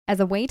As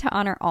a way to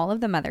honor all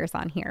of the mothers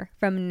on here,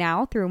 from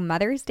now through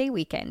Mother's Day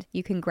weekend,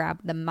 you can grab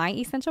the My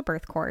Essential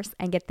Birth course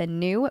and get the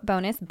new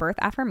bonus birth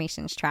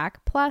affirmations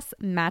track, plus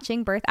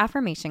matching birth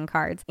affirmation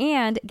cards,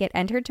 and get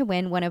entered to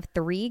win one of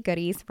 3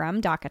 goodies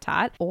from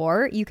DockATot.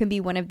 Or you can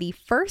be one of the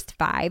first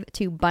 5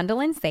 to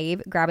bundle and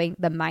save, grabbing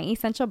the My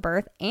Essential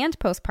Birth and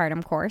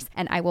postpartum course,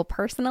 and I will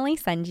personally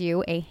send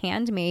you a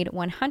handmade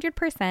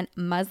 100%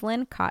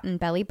 muslin cotton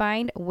belly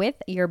bind with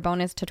your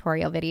bonus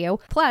tutorial video.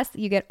 Plus,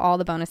 you get all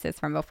the bonuses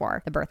from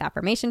before: the birth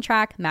affirmation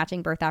track,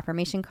 matching birth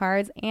affirmation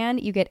cards,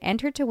 and you get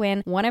entered to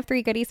win one of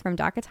 3 goodies from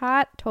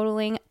DockATot,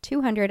 totaling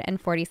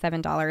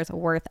 $247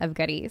 worth of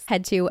goodies.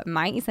 Head to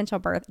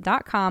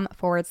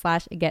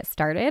myessentialbirth.com/get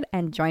started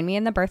and join me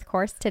in the birth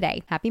course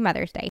today. Happy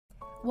Mother's Day.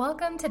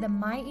 Welcome to the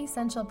My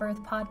Essential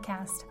Birth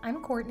podcast.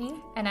 I'm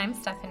Courtney. And I'm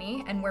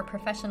Stephanie, and we're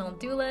professional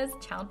doulas,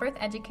 childbirth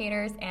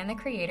educators, and the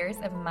creators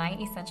of My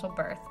Essential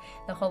Birth,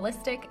 the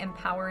holistic,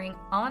 empowering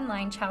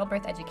online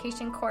childbirth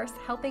education course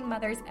helping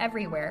mothers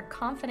everywhere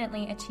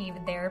confidently achieve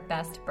their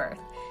best birth.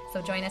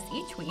 So join us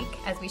each week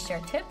as we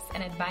share tips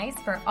and advice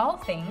for all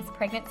things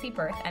pregnancy,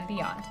 birth, and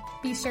beyond.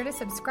 Be sure to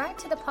subscribe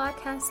to the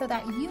podcast so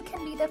that you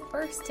can be the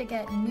first to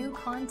get new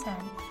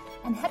content.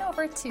 And head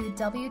over to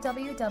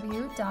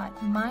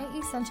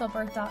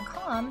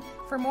www.myessentialbirth.com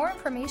for more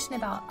information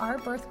about our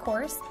birth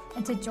course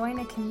and to join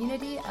a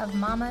community of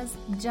mamas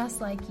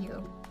just like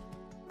you.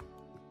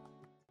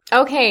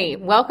 Okay,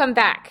 welcome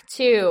back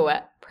to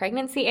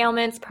Pregnancy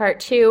Ailments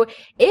Part 2.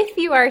 If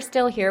you are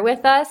still here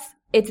with us,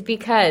 it's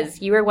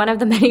because you are one of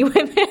the many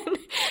women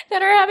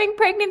that are having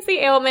pregnancy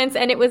ailments,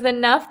 and it was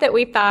enough that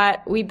we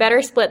thought we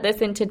better split this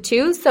into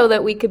 2 so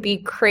that we could be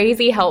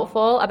crazy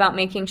helpful about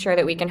making sure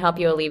that we can help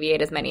you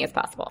alleviate as many as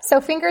possible.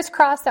 So fingers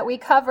crossed that we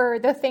cover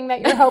the thing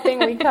that you're hoping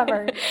we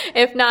cover.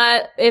 If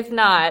not,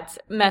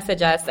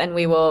 message us and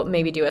we will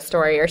maybe do a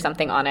story or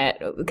something on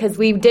it, because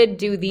we did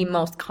do the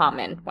most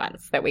common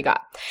ones that we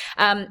got.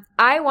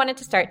 I wanted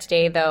to start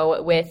today,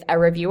 though, with a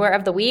reviewer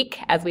of the week,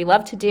 as we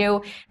love to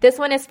do. This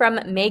one is from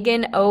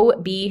Megan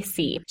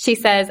OBC. She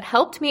says,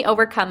 helped me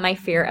overcome my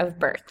fear of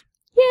birth.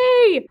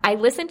 Yay! I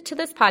listened to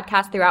this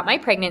podcast throughout my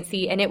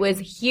pregnancy, and it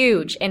was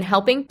huge in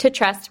helping to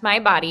trust my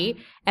body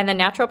and the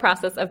natural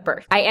process of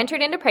birth. I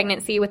entered into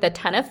pregnancy with a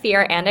ton of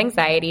fear and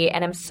anxiety,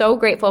 and I'm so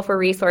grateful for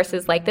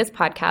resources like this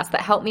podcast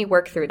that helped me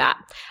work through that.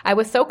 I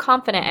was so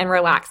confident and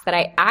relaxed that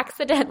I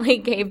accidentally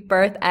gave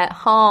birth at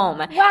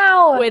home.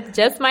 Wow! With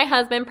just my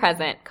husband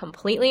present,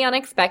 completely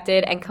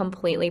unexpected and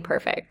completely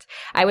perfect.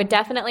 I would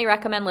definitely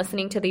recommend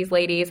listening to these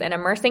ladies and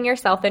immersing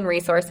yourself in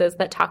resources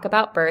that talk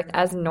about birth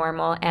as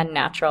normal and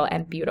natural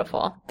and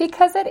beautiful.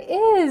 Because it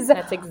is.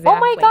 That's exactly Oh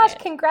my gosh, it.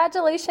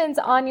 Congratulations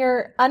on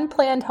your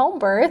unplanned home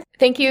birth.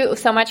 Thank you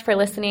so much for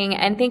listening,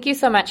 and thank you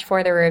so much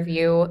for the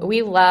review.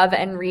 We love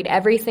and read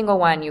every single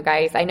one, you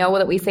guys. I know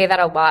that we say that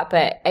a lot,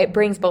 but it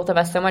brings both of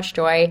us so much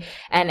joy,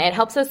 and it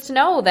helps us to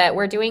know that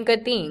we're doing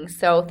good things.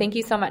 So thank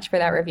you so much for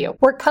that review.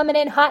 We're coming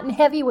in hot and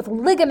heavy with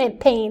ligament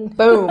pain.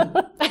 Boom.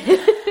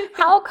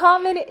 How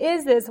common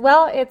is this?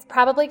 Well, it's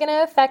probably going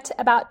to affect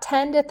about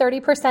 10 to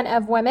 30%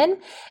 of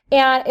women,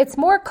 and it's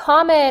more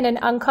common and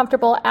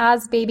uncomfortable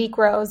as baby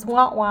grows.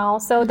 Wow.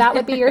 So that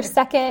would be your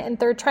second and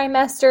third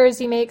trimesters.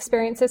 You may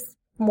experience this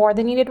more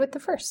than you did with the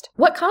first.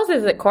 What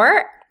causes it,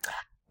 Court?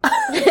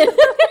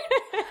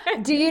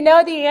 Do you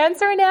know the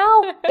answer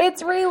now?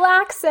 It's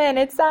relaxin.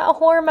 It's that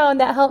hormone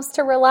that helps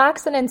to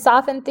relaxin and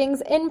soften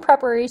things in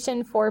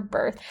preparation for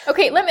birth.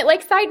 Okay,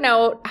 side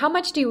note, how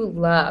much do you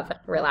love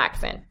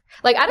relaxin?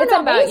 Like, I don't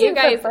know about you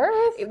guys.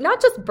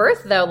 Not just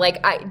birth though.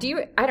 Like, I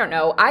don't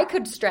know. I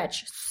could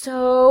stretch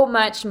so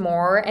much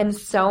more and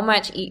so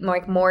much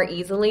more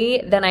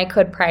easily than I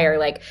could prior.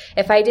 Like,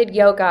 if I did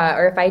yoga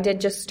or if I did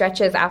just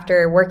stretches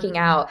after working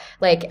out,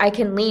 like, I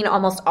can lean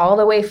almost all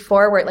the way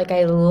forward. Like,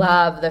 I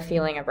love the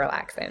feeling of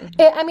relaxing.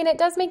 It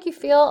does make you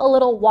feel a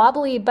little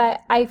wobbly,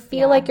 but I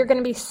feel like you're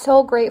going to be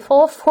so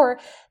grateful for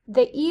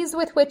the ease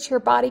with which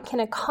your body can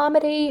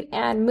accommodate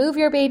and move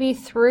your baby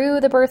through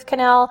the birth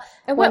canal.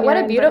 And what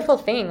a beautiful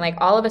thing. Like,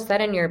 all of a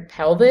sudden your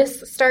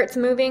pelvis starts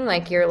moving,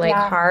 like your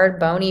hard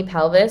bony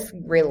pelvis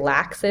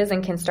relaxes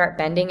and can start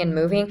bending and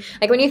moving.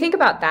 Like, when you think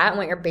about that and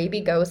what your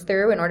baby goes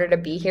through in order to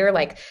be here,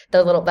 like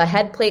the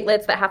head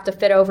platelets that have to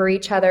fit over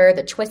each other,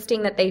 the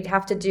twisting that they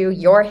have to do,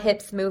 your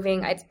hips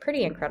moving, it's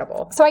pretty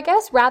incredible. So I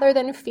guess rather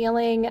than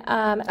feeling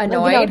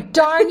annoyed,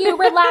 darn you,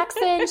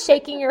 relaxing,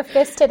 shaking your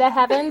fist to the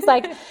heavens,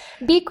 like,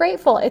 be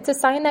grateful. It's a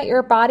sign that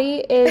your body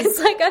is... It's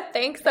like a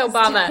thanks,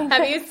 Obama.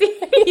 Have you seen?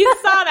 You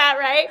saw that,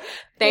 right?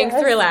 Thanks,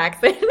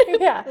 relaxing.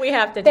 Yeah. We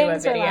have to do a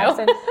video.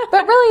 Relaxing.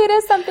 But really, it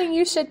is something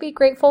you should be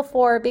grateful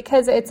for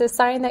because it's a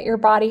sign that your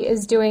body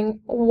is doing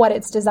what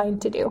it's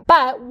designed to do.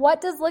 But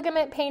what does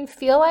ligament pain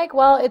feel like?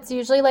 Well, it's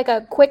usually like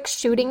a quick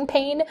shooting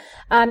pain,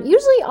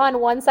 usually on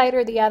one side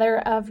or the other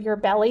of your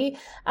belly.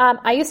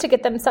 I used to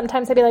get them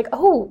sometimes. I'd be like,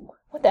 oh,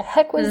 what the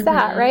heck was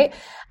that, right?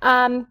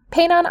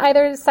 Pain on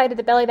either side of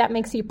the belly that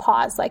makes you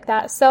pause like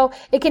that. So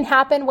it can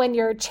happen when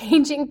you're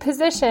changing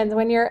positions,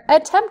 when you're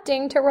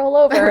attempting to roll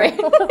over. Right.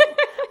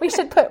 We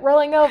should put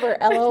rolling over,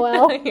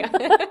 LOL.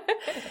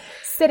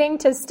 sitting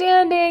to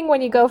standing,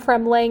 when you go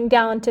from laying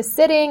down to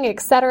sitting,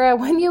 etc.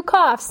 When you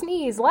cough,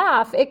 sneeze,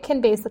 laugh, it can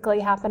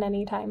basically happen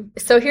anytime.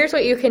 So here's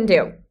what you can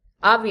do.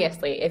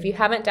 Obviously, if you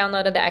haven't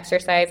downloaded the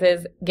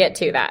exercises, get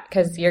to that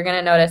because you're going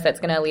to notice that's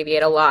going to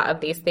alleviate a lot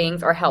of these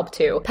things or help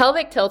too.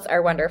 Pelvic tilts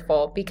are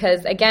wonderful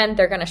because, again,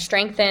 they're going to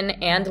strengthen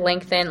and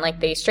lengthen. Like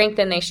they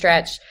strengthen, they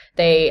stretch,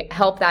 they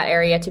help that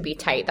area to be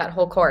tight, that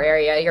whole core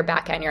area, your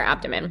back and your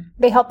abdomen.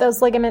 They help those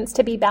ligaments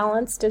to be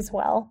balanced as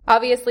well.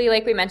 Obviously,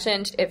 like we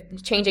mentioned,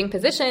 if changing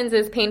positions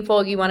is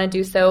painful, you want to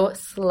do so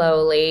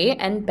slowly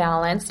and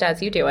balanced as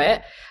you do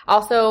it.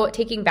 Also,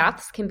 taking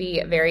baths can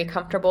be very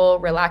comfortable,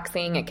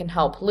 relaxing. It can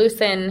help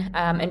loosen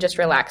and just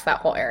relax that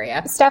whole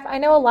area. Steph, I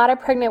know a lot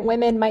of pregnant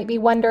women might be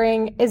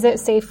wondering, is it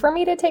safe for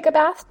me to take a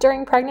bath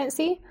during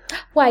pregnancy?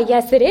 Why,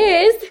 yes, it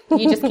is.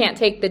 You just can't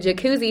take the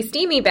jacuzzi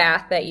steamy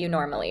bath that you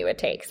normally would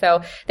take.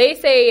 So they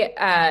say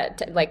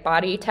like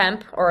body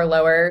temp or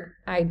lower.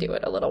 I do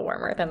it a little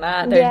warmer than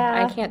that.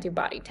 Yeah. I can't do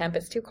body temp.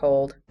 It's too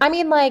cold. I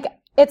mean, like,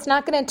 it's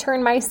not going to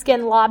turn my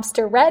skin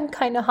lobster red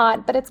kind of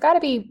hot, but it's got to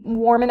be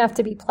warm enough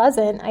to be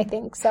pleasant, I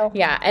think. So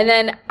yeah. And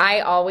then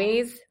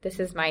this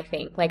is my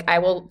thing. Like I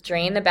will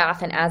drain the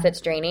bath and as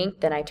it's draining,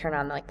 then I turn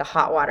on like the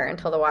hot water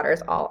until the water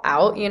is all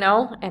out, you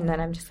know? And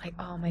then I'm just like,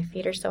 oh, my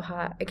feet are so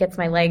hot. It gets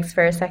my legs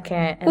for a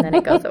second and then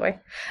it goes away.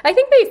 I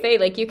think they say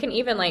like you can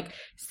even like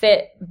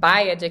sit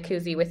by a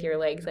jacuzzi with your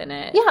legs in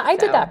it. Yeah, I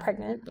did that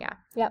pregnant. Yeah.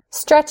 Yep.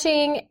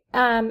 Stretching,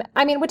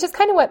 which is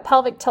kind of what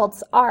pelvic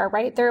tilts are,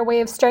 right? They're a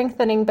way of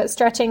strengthening, but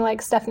stretching,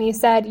 like Stephanie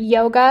said.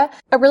 Yoga,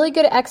 a really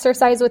good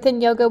exercise within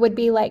yoga would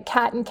be like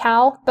cat and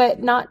cow,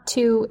 but not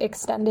too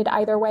extended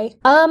either way.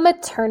 A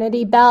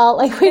maternity belt,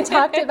 like we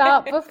talked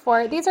about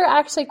before. These are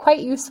actually quite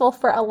useful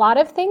for a lot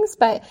of things,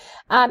 but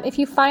if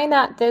you find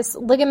that this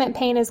ligament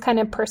pain is kind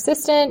of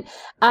persistent,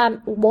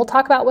 we'll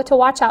talk about what to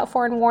watch out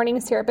for and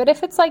warnings here. But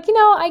if it's like,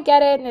 I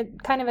get it and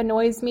it kind of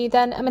annoys me,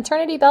 then a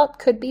maternity belt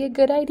could be a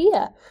good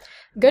idea.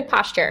 Good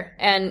posture.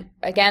 And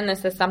again,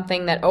 this is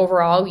something that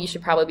overall you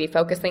should probably be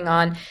focusing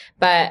on,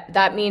 but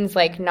that means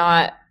like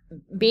not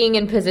being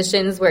in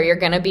positions where you're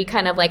going to be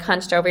kind of like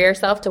hunched over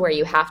yourself to where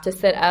you have to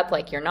sit up,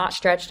 like you're not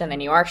stretched and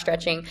then you are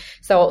stretching.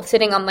 So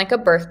sitting on like a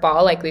birth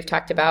ball, like we've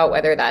talked about,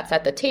 whether that's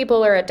at the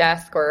table or a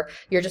desk or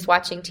you're just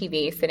watching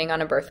TV, sitting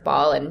on a birth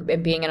ball and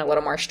being in a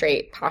little more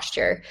straight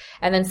posture.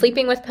 And then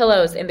sleeping with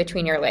pillows in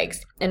between your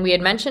legs. And we had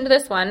mentioned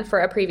this one for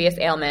a previous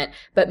ailment,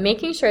 but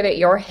making sure that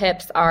your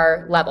hips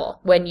are level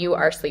when you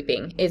are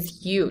sleeping is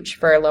huge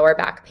for lower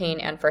back pain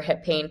and for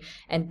hip pain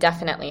and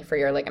definitely for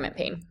your ligament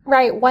pain.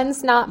 Right.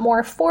 One's not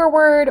more forward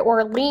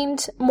or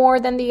leaned more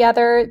than the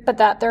other, but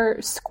that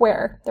they're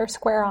square. They're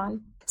square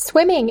on.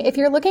 Swimming. If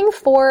you're looking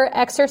for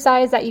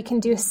exercise that you can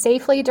do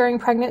safely during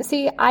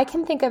pregnancy, I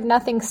can think of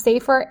nothing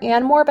safer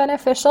and more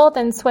beneficial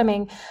than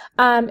swimming.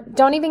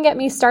 Don't even get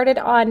me started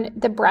on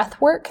the breath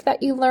work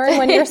that you learn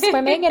when you're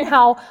swimming and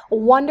how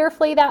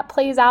wonderfully that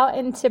plays out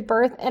into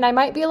birth. And I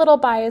might be a little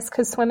biased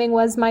because swimming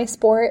was my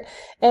sport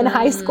in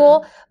high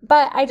school,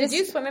 but Did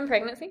you swim in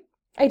pregnancy?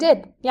 I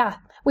did. Yeah.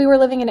 We were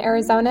living in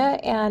Arizona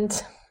and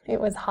it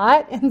was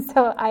hot, and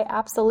so I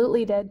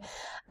absolutely did.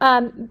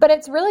 But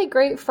it's really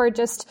great for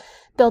just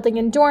building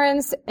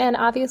endurance and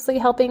obviously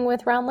helping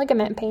with round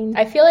ligament pain.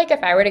 I feel like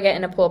if I were to get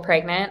in a pool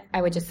pregnant,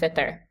 I would just sit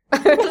there.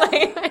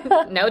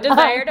 Like, no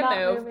desire to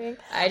move. Moving.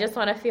 I just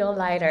want to feel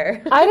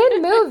lighter. I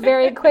didn't move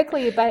very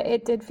quickly, but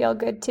it did feel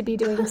good to be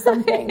doing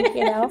something,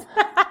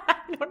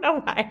 I don't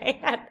know why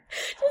I had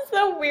just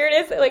the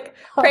weirdest, like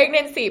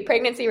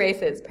pregnancy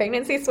races,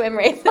 pregnancy swim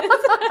races.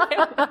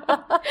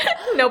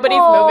 Nobody's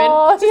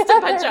moving, just a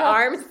bunch of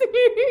arms.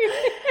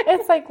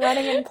 It's like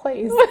running in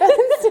place.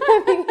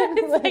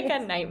 It's like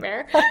a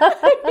nightmare.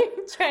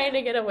 Trying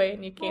to get away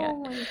and you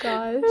can't. Oh my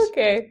gosh.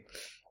 Okay.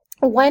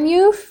 When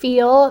you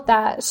feel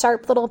that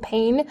sharp little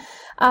pain,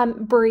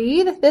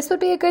 breathe. This would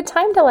be a good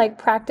time to like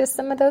practice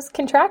some of those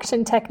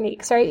contraction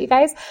techniques, right? You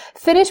guys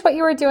finish what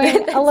you were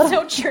doing a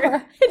little. So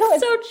true.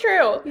 It's so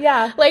true.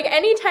 Yeah. Like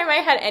anytime I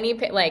had any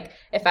pain, like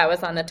if I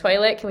was on the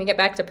toilet, can we get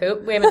back to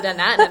poop? We haven't done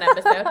that in an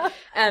episode.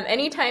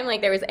 Anytime like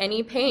there was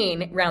any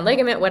pain, round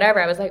ligament,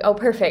 whatever, I was like, oh,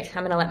 perfect.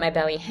 I'm going to let my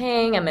belly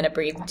hang. I'm going to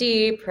breathe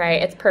deep,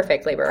 right? It's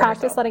perfect labor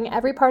Practice rehearsal. letting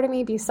every part of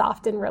me be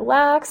soft and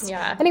relaxed.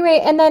 Yeah.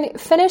 Anyway, and then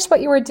finish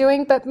what you were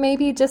doing, but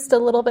maybe just a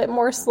little bit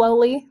more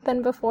slowly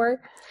than before.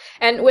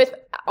 And with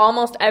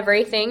almost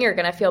everything, you're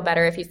going to feel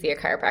better if you see a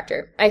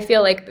chiropractor. I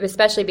feel like,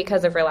 especially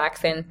because of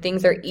relaxin,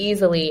 things are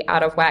easily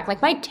out of whack.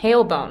 Like my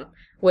tailbone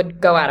would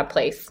go out of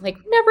place. Like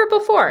never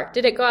before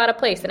did it go out of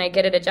place. And I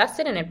get it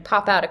adjusted and it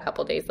pop out a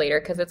couple days later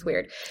because it's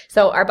weird.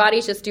 So our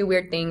bodies just do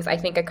weird things. I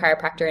think a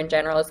chiropractor in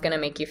general is going to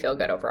make you feel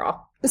good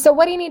overall. So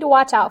what do you need to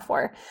watch out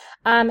for?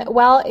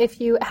 Well,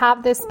 if you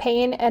have this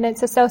pain and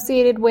it's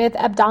associated with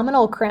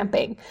abdominal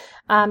cramping,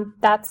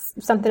 that's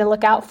something to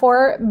look out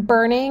for.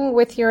 Burning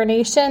with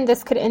urination,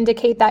 this could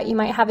indicate that you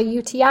might have a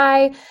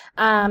UTI.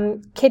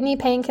 Kidney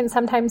pain can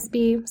sometimes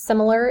be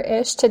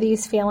similar-ish to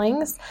these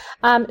feelings.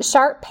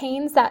 Sharp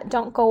pains that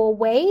don't go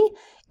away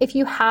if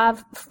you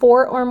have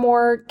 4 or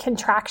more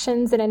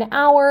contractions in an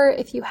hour,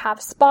 if you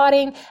have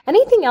spotting,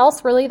 anything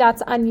else really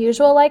that's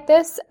unusual like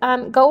this,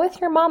 go with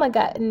your mama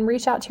gut and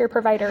reach out to your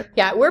provider.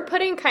 Yeah, we're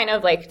putting kind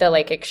of like the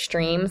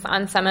extremes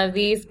on some of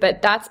these,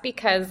 but that's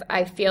because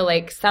I feel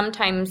like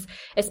sometimes,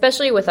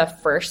 especially with a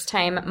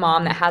first-time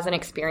mom that hasn't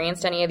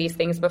experienced any of these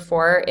things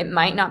before, it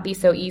might not be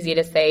so easy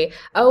to say,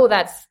 oh,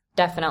 that's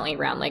definitely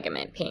round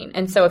ligament pain.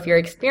 And so if you're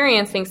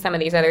experiencing some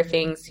of these other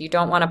things, you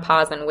don't want to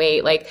pause and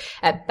wait. Like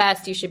at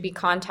best, you should be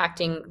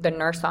contacting the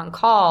nurse on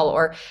call,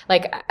 or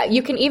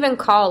you can even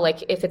call,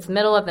 if it's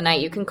middle of the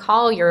night, you can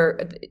call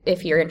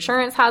if your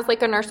insurance has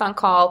a nurse on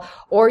call,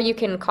 or you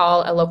can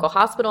call a local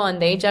hospital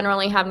and they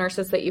generally have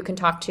nurses that you can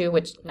talk to,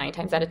 which 9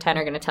 times out of 10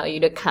 are going to tell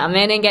you to come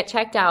in and get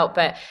checked out.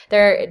 But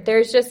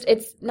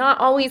it's not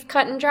always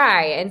cut and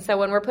dry. And so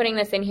when we're putting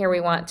this in here, we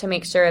want to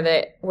make sure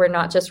that we're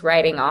not just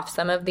writing off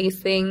some of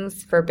these things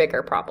for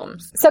bigger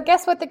problems. So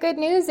guess what the good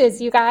news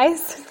is, you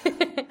guys?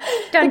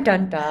 Dun,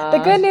 dun, dun. The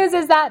good news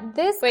is that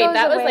this goes away. Wait,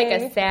 that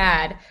was a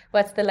sad,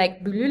 what's the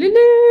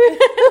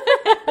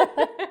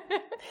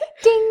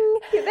ding.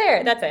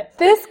 There, that's it.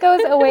 This goes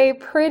away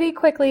pretty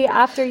quickly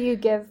after you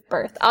give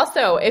birth.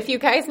 Also, if you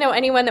guys know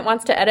anyone that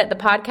wants to edit the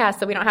podcast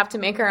so we don't have to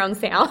make our own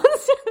sounds,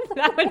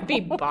 that would be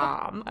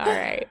bomb. All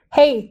right.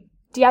 Hey,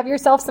 do you have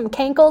yourself some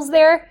cankles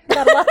there?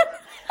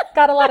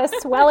 Got a lot of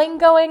swelling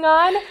going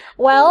on?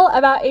 Well,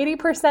 about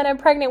 80% of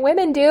pregnant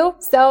women do,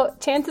 so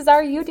chances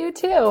are you do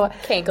too.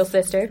 Cankle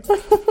sister.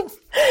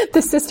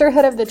 The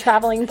sisterhood of the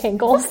traveling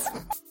cankles.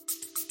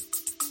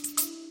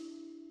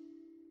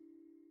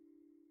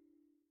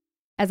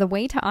 As a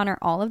way to honor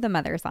all of the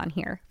mothers on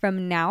here,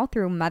 from now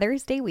through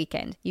Mother's Day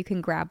weekend, you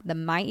can grab the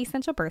My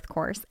Essential Birth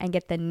course and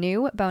get the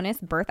new bonus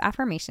birth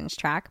affirmations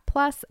track,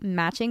 plus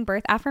matching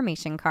birth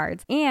affirmation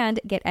cards, and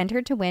get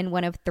entered to win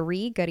one of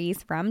 3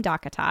 goodies from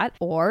DockATot.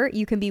 Or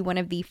you can be one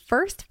of the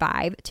first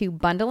 5 to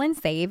bundle and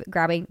save,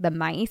 grabbing the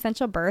My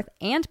Essential Birth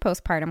and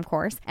postpartum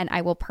course, and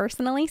I will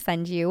personally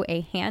send you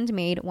a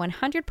handmade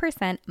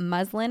 100%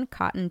 muslin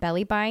cotton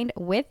belly bind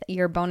with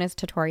your bonus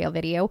tutorial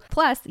video.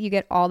 Plus, you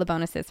get all the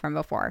bonuses from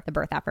before: the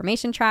birth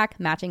affirmation track,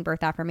 matching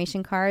birth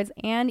affirmation cards,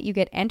 and you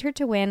get entered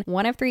to win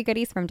one of 3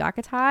 goodies from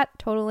DockATot,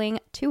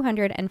 totaling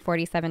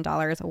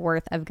 $247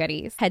 worth of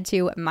goodies. Head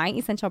to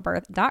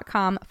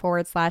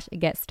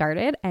myessentialbirth.com/get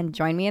started and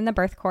join me in the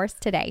birth course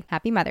today.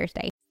 Happy Mother's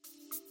Day.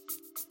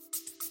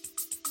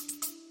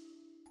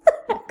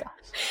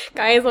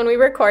 Guys, when we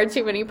record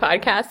too many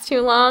podcasts too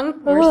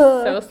long, we're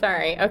so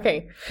sorry.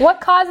 Okay. What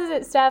causes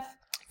it, Steph?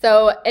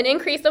 So an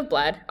increase of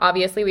blood,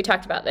 obviously we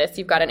talked about this.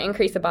 You've got an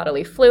increase of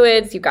bodily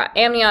fluids, you've got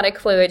amniotic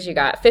fluids, you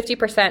got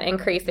 50%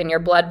 increase in your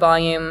blood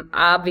volume.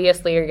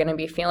 Obviously you're going to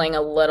be feeling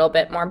a little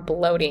bit more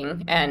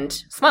bloating and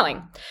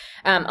swelling.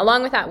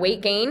 Along with that, weight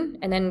gain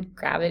and then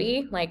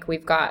gravity.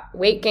 We've got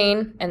weight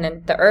gain and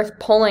then the earth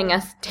pulling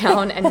us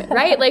down. And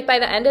right, by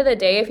the end of the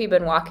day, if you've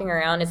been walking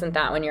around, isn't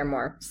that when you're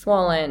more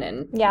swollen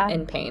and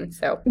in pain?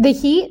 So the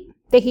heat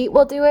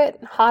will do it.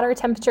 Hotter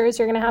temperatures,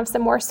 you're going to have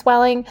some more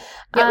swelling.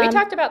 Yeah, we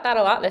talked about that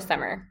a lot this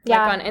summer.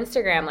 Yeah. On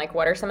Instagram,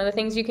 what are some of the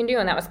things you can do?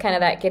 And that was kind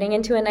of that getting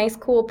into a nice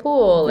cool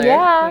pool.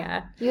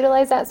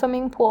 Utilize that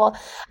swimming pool.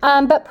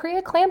 But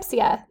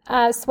preeclampsia,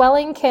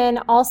 swelling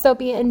can also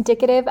be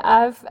indicative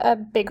of a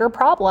bigger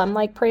problem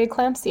like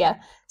preeclampsia.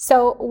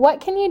 So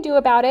what can you do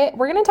about it?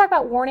 We're going to talk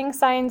about warning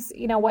signs,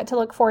 what to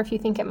look for if you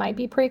think it might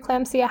be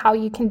preeclampsia, how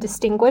you can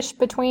distinguish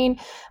between,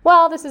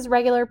 this is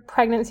regular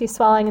pregnancy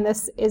swelling and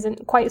this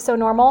isn't quite so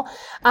normal.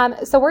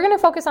 So we're going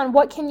to focus on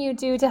what can you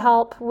do to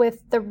help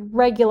with the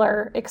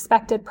regular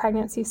expected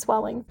pregnancy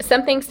swelling.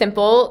 Something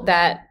simple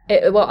that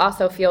it will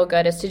also feel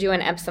good is to do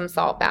an Epsom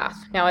salt bath.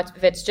 Now,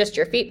 if it's just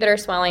your feet that are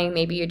swelling,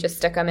 maybe you just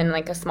stick them in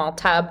a small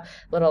tub,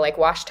 little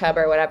wash tub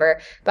or whatever.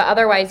 But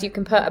otherwise, you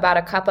can put about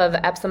a cup of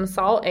Epsom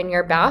salt in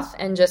your bath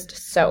and just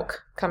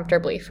soak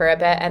comfortably for a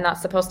bit. And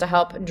that's supposed to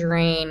help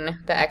drain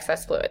the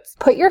excess fluids.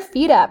 Put your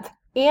feet up.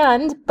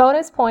 And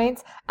bonus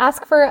points,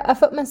 ask for a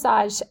foot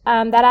massage.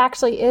 That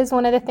actually is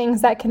one of the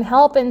things that can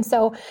help. And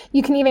so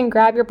you can even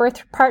grab your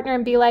birth partner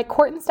and be like,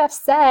 Court and Steph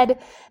said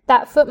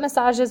that foot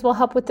massages will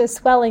help with this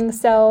swelling.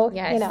 So,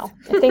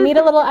 if they need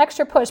a little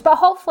extra push. But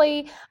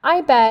hopefully,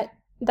 I bet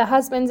the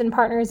husbands and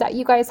partners that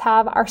you guys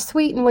have are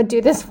sweet and would do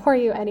this for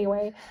you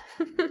anyway.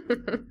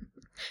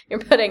 You're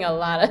putting a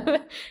lot of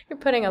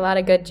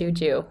good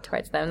juju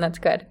towards them. That's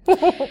good.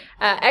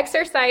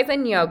 Exercise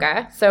and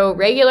yoga. So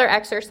regular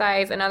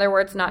exercise, in other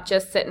words, not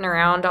just sitting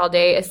around all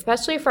day,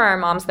 especially for our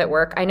moms that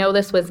work. I know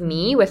this was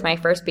me with my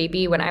first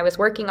baby when I was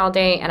working all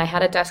day and I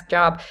had a desk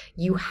job.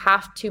 You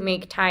have to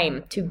make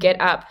time to get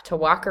up, to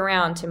walk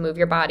around, to move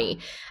your body.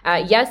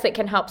 Yes, it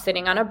can help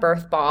sitting on a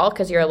birth ball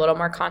because you're a little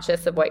more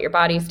conscious of what your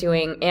body's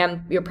doing,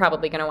 and you're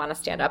probably going to want to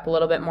stand up a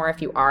little bit more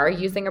if you are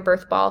using a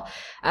birth ball.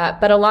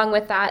 But along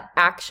with that,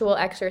 actual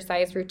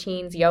exercise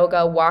routines,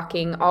 yoga,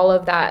 walking, all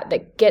of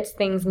that gets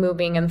things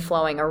moving and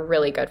flowing are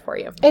really good for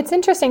you. It's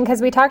interesting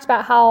because we talked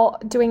about how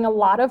doing a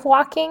lot of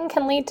walking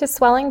can lead to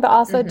swelling, but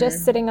also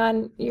just sitting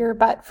on your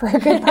butt for a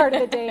good part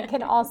of the day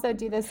can also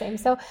do the same.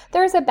 So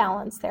there's a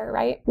balance there,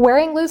 right?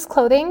 Wearing loose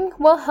clothing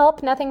will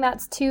help, nothing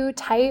that's too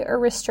tight or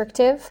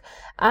restrictive.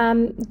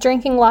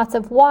 Drinking lots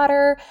of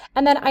water.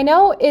 And then I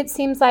know it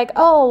seems like,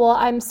 oh, well,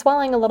 I'm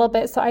swelling a little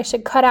bit, so I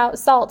should cut out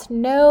salt.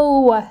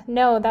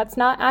 No, that's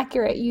not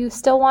accurate. You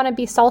still want to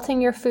be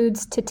salting your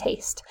foods to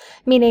taste,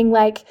 meaning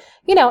like,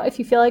 if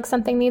you feel like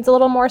something needs a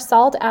little more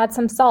salt, add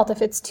some salt.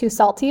 If it's too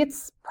salty,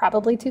 it's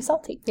probably too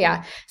salty.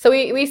 Yeah. So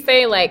we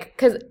say like,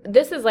 because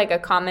this is like a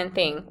common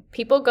thing.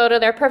 People go to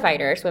their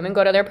providers, women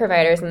go to their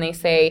providers and they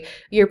say,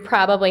 you're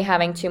probably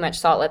having too much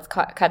salt. Let's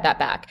cut that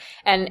back.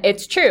 And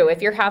it's true.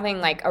 If you're having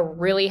like a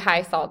really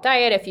high salt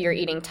diet, if you're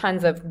eating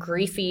tons of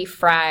greasy,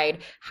 fried,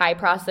 high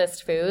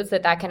processed foods,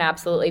 that can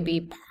absolutely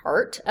be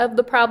part of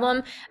the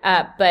problem.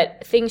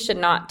 But things should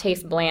not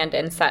taste bland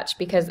and such,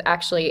 because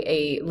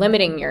actually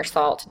limiting your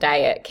salt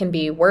diet can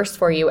be worse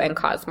for you and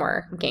cause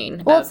more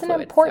gain. Well, it's an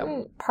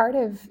important part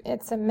of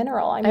it's a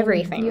mineral. I mean,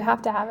 everything. You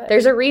have to have it.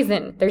 There's a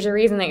reason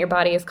that your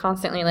body is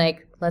constantly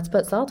like, let's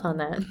put salt on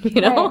that,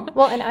 Right.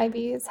 Well, and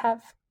IVs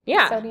have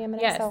sodium in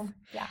it. So,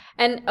 yeah.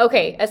 And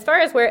okay, as far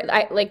as where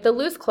like the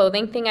loose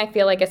clothing thing, I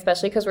feel like,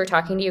 especially because we're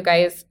talking to you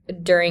guys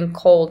during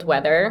cold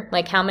weather,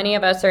 like how many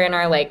of us are in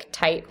our like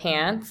tight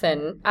pants?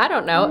 And I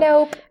don't know.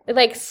 Nope.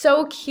 Like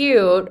so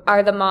cute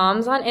are the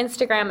moms on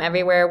Instagram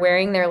everywhere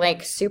wearing their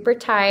like super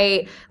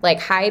tight, like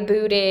high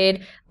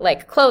booted,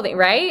 like clothing,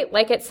 right?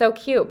 Like it's so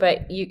cute.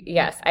 But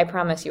yes, I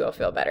promise you will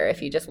feel better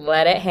if you just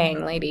let it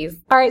hang, ladies.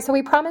 All right. So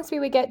we promised we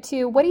would get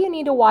to what do you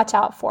need to watch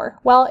out for?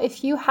 Well,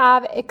 if you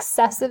have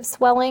excessive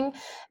swelling,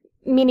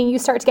 meaning you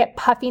start to get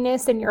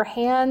puffiness in your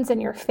hands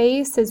and your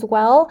face as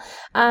well.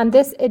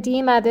 This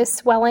edema, this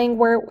swelling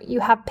where you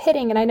have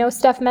pitting, and I know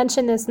Steph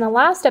mentioned this in the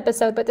last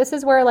episode, but this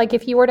is where like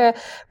if you were to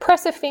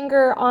press a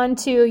finger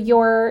onto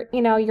your,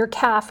 your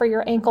calf or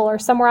your ankle or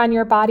somewhere on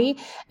your body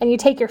and you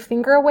take your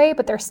finger away,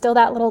 but there's still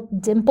that little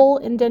dimple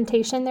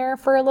indentation there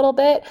for a little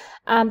bit,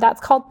 that's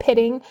called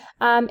pitting.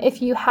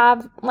 If you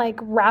have like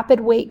rapid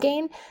weight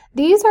gain,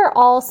 these are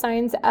all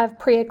signs of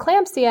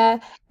preeclampsia,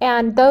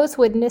 and those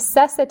would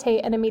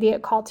necessitate an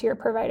immediate call to your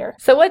provider.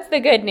 So what's the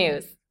good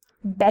news?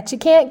 Bet you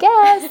can't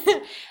guess.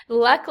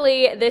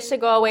 Luckily, this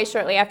should go away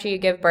shortly after you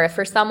give birth.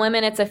 For some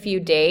women, it's a few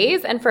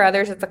days, and for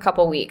others, it's a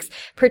couple weeks.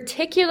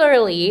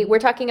 Particularly, we're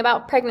talking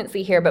about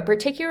pregnancy here, but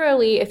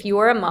particularly if you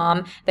are a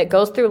mom that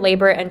goes through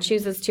labor and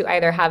chooses to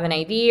either have an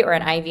IV or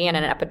an IV and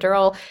an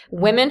epidural,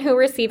 women who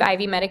receive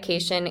IV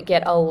medication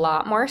get a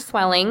lot more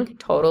swelling,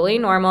 totally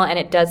normal, and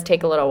it does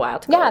take a little while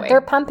to go away. Yeah, they're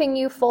pumping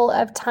you full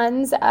of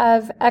tons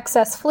of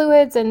excess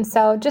fluids, and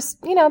so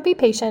just, be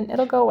patient.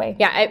 It'll go away.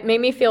 Yeah, it made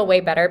me feel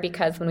way better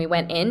because when we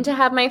went in to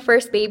have my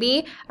first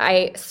baby,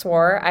 I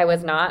swore I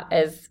was not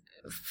as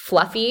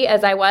fluffy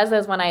as I was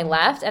as when I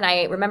left. And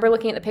I remember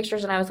looking at the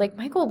pictures and I was like,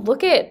 Michael,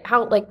 look at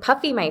how like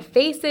puffy my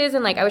face is.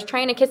 And like I was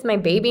trying to kiss my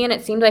baby and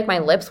it seemed like my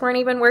lips weren't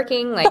even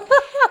working. Like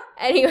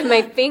and even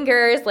my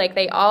fingers, like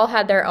they all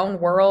had their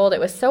own world. It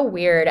was so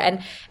weird.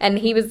 And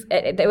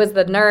it was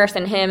the nurse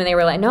and him and they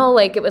were like, no,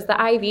 like it was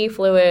the IV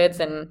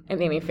fluids, and it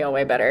made me feel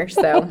way better.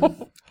 So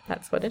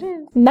that's what it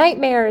is.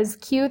 Nightmares.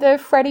 Cue the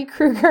Freddy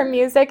Krueger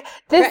music.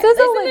 Isn't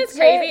this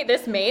crazy?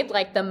 This made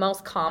like the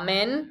most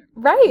common.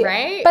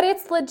 Right. But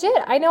it's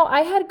legit. I know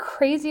I had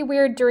crazy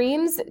weird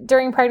dreams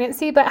during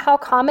pregnancy, but how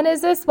common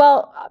is this?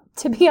 Well,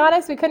 to be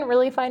honest, we couldn't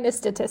really find a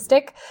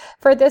statistic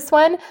for this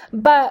one,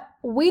 but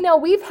we know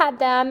we've had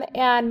them,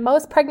 and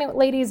most pregnant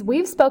ladies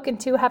we've spoken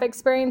to have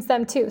experienced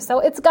them too. So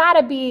it's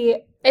gotta be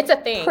It's a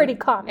thing. Pretty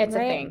common. It's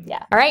right? a thing.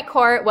 Yeah. All right,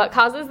 Court, what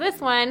causes this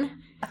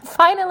one?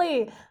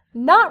 Finally,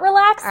 not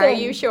relaxing. Are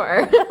you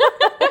sure?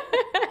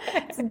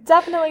 It's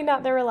definitely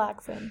not the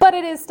relaxin', but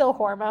it is still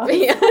hormones.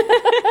 Yeah.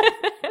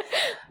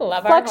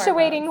 Love our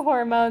Fluctuating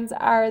hormones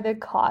are the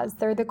cause.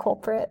 They're the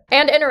culprit.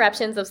 And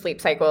interruptions of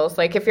sleep cycles.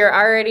 Like if you're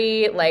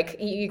already like,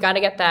 you got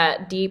to get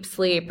that deep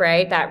sleep,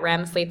 right? That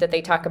REM sleep that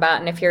they talk about.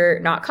 And if you're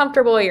not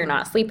comfortable, you're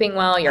not sleeping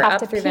well, you're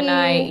up through the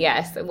night.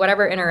 Yes.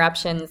 Whatever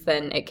interruptions,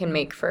 then it can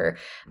make for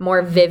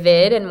more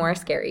vivid and more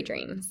scary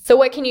dreams. So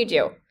what can you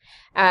do?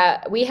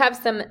 We have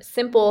some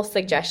simple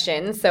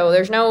suggestions. So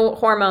there's no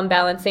hormone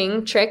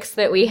balancing tricks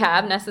that we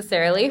have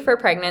necessarily for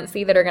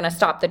pregnancy that are going to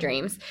stop the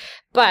dreams.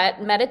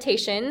 But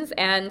meditations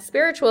and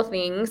spiritual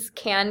things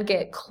can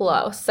get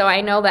close. So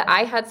I know that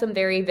I had some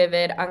very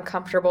vivid,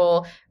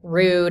 uncomfortable,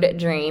 rude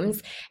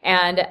dreams,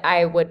 and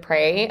I would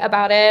pray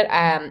about it,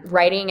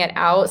 writing it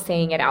out,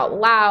 saying it out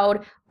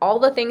loud. All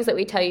the things that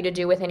we tell you to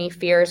do with any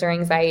fears or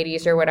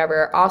anxieties or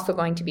whatever are also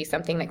going to be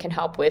something that can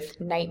help with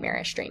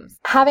nightmarish dreams.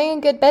 Having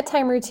a good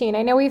bedtime routine.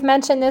 I know we've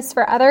mentioned this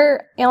for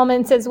other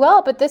ailments as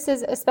well, but this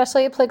is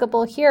especially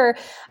applicable here.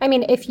 I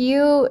mean, if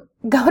you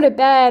go to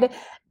bed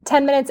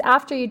 10 minutes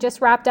after you just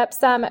wrapped up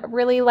some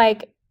really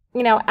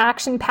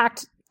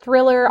action-packed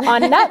thriller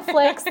on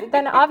Netflix,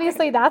 then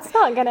obviously that's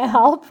not going to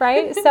help,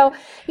 right? So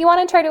you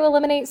want to try to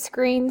eliminate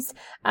screens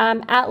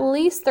at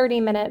least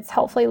 30 minutes,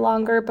 hopefully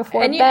longer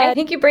before bed. I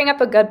think you bring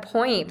up a good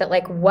point that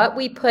like what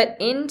we put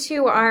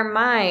into our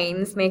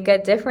minds make a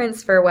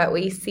difference for what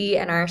we see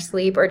in our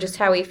sleep or just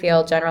how we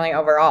feel generally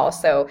overall.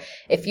 So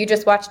if you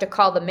just watched a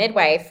Call the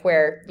Midwife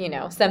where, you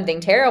know, something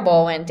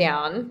terrible went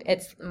down,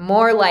 it's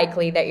more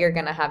likely that you're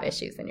going to have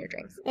issues in your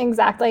dreams.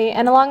 Exactly.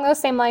 And along those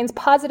same lines,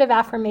 positive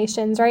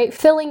affirmations, right?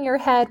 Filling your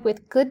head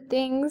with good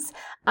things.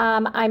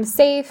 I'm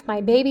safe.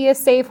 My baby is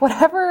safe.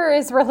 Whatever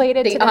is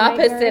related to the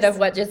opposite nightmares. of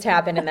what just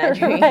happened in that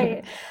dream.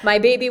 Right. My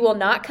baby will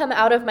not come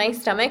out of my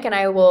stomach and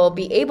I will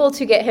be able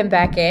to get him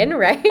back in,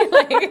 right?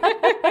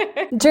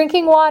 Like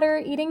drinking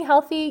water, eating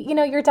healthy, you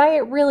know, your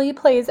diet really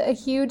plays a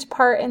huge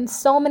part in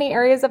so many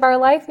areas of our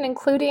life, and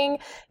including,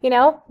 you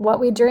know, what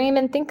we dream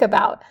and think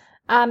about.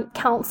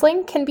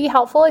 Counseling can be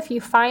helpful if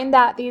you find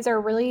that these are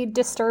really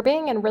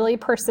disturbing and really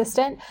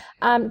persistent.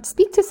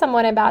 Speak to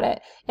someone about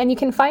it. And you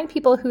can find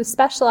people who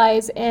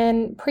specialize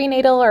in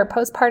prenatal or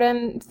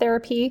postpartum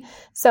therapy.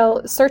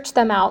 So search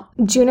them out.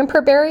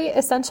 Juniper berry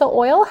essential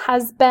oil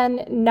has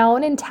been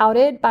known and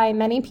touted by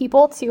many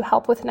people to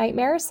help with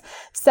nightmares.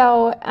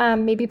 So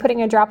maybe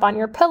putting a drop on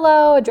your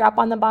pillow, a drop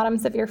on the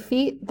bottoms of your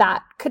feet,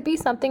 that could be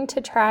something to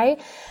try.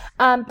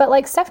 But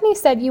like Stephanie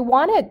said, you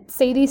want to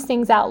say these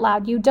things out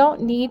loud. You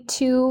don't need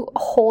to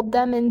hold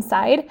them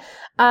inside.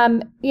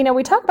 You know,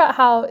 we talk about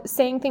how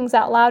saying things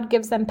out loud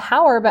gives them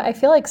power, but I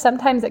feel like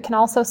sometimes it can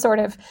also sort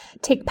of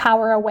take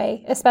power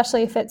away,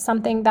 especially if it's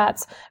something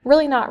that's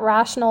really not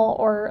rational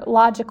or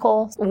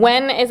logical.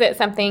 When is it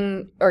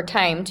something or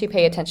time to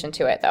pay attention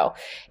to it, though?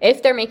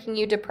 If they're making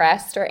you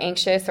depressed or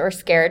anxious or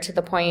scared to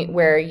the point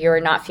where you're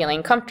not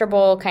feeling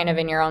comfortable kind of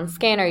in your own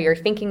skin, or you're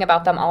thinking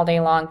about them all day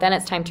long, then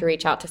it's time to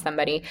reach out to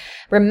somebody.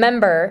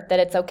 Remember that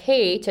it's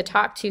okay to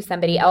talk to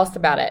somebody else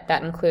about it.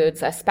 That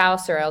includes a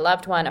spouse or a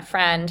loved one, a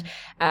friend.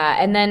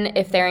 And then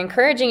if they're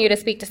encouraging you to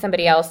speak to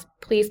somebody else,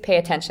 please pay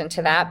attention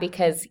to that,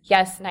 because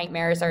yes,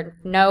 nightmares are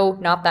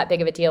not that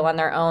big of a deal on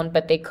their own,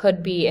 but they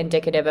could be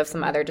indicative of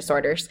some other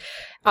disorders.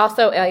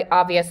 Also,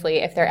 obviously,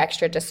 if they're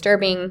extra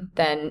disturbing,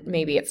 then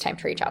maybe it's time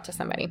to reach out to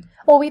somebody.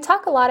 Well, we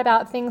talk a lot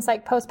about things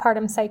like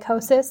postpartum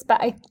psychosis,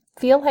 but I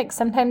feel like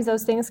sometimes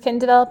those things can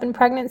develop in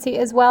pregnancy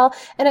as well.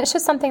 And it's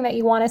just something that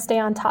you want to stay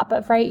on top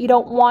of, right? You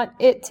don't want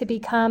it to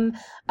become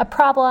a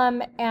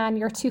problem and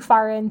you're too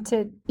far in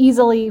to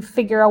easily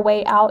figure a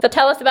way out. So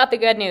tell us about the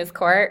good news,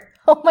 Court.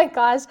 Oh my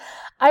gosh.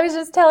 I was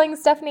just telling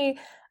Stephanie,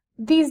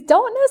 these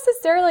don't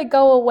necessarily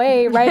go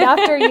away right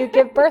after you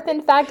give birth.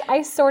 In fact,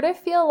 I sort of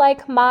feel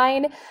like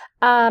mine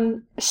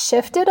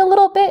shifted a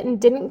little bit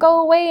and didn't go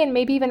away, and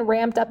maybe even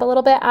ramped up a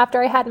little bit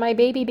after I had my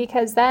baby,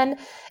 because then,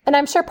 and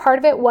I'm sure part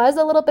of it was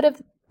a little bit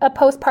of a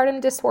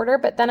postpartum disorder,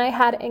 but then I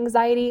had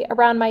anxiety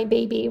around my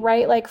baby,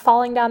 right? Like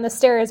falling down the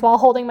stairs while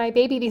holding my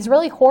baby, these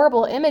really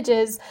horrible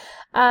images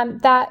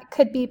that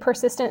could be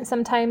persistent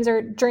sometimes,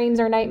 or dreams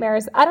or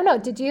nightmares. I don't know.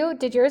 Did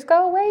yours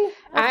go away?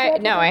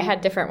 I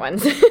had different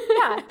ones.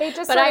 Yeah, they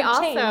just but I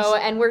also, changed.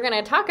 and we're going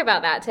to talk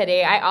about that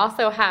today, I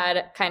also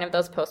had kind of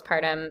those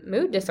postpartum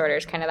mood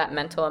disorders, kind of that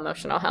mental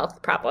emotional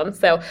health problem.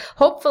 So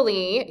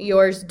hopefully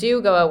yours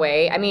do go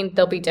away. I mean,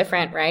 they'll be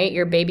different, right?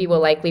 Your baby will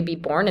likely be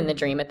born in the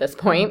dream at this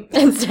point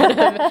instead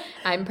of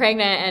I'm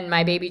pregnant and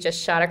my baby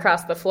just shot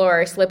across the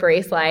floor,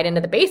 slippery slide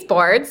into the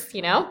baseboards,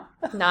 you know?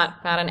 Not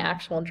an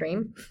actual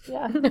dream.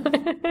 Yeah.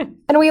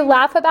 And we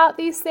laugh about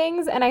these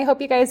things, and I hope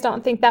you guys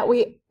don't think that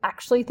we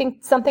actually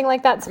think something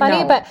like that's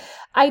funny, No. but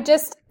I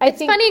think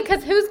it's funny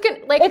because who's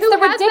gonna, like, it's who the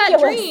has that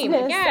dream?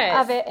 ridiculousness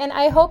Yes. of it. And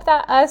I hope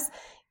that us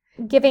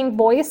giving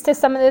voice to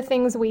some of the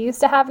things we used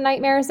to have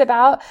nightmares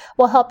about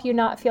will help you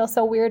not feel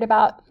so weird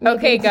about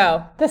Okay,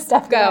 go. the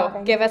stuff you're Go.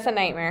 having. Give us a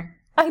nightmare.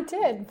 I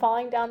did,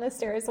 falling down the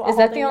stairs while Is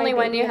that the holding only my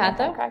one baby you and had,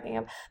 my though? cracking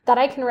up. That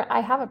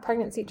I have a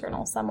pregnancy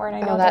journal somewhere, and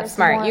I know Oh, that's there's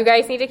smart. more. You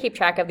guys need to keep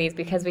track of these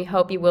because we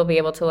hope you will be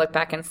able to look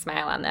back and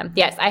smile on them.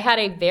 Yes, I had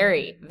a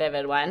very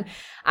vivid one.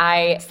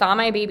 I saw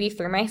my baby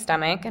through my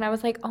stomach and I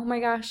was like, oh my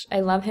gosh,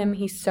 I love him.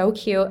 He's so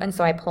cute. And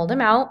so I pulled him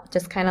out,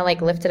 just kind of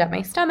like lifted up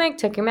my stomach,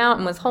 took him out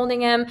and was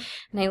holding him.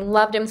 And I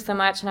loved him so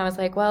much. And I was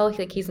like, well,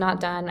 he's not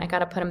done. I got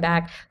to put him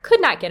back.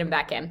 Could not get him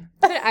back in.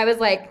 I was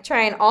like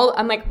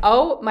I'm like,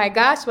 oh my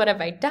gosh, what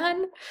have I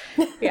done?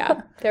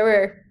 Yeah,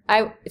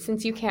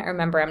 since you can't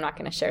remember, I'm not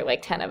going to share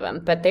like 10 of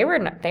them, but they were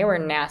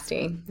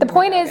nasty. The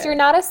point is, you're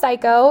not a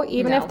psycho,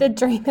 even if the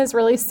dream is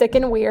really sick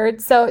and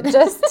weird. So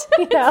just,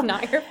 It's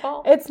not your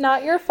fault. It's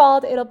not your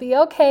fault. It'll be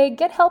okay.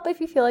 Get help if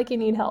you feel like you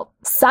need help.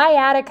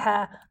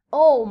 Sciatica.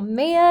 Oh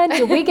man,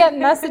 do we get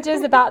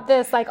messages about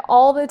this like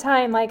all the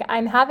time? Like,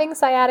 I'm having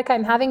sciatica,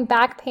 I'm having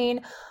back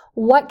pain.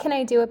 What can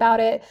I do about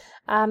it?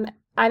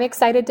 I'm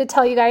excited to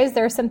tell you guys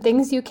there are some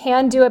things you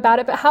can do about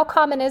it, but how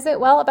common is it?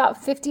 Well,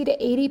 about 50 to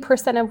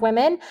 80% of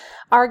women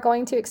are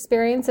going to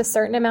experience a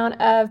certain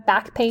amount of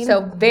back pain.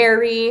 So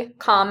very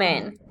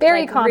common.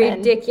 Very common.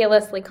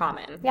 Ridiculously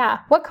common. Yeah.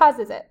 What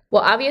causes it?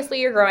 Well, obviously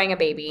you're growing a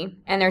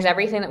baby, and there's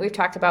everything that we've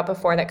talked about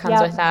before that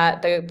comes with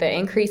that. The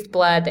increased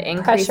blood, the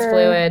increased Pressure,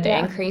 fluid, the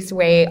increased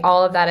weight,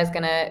 all of that is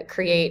going to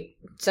create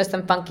just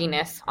some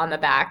funkiness on the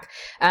back.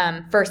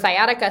 For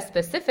sciatica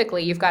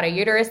specifically, you've got a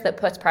uterus that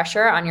puts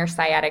pressure on your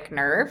sciatic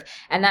nerve,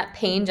 and that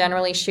pain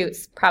generally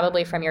shoots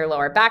probably from your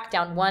lower back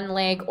down one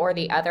leg or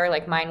the other.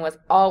 Like mine was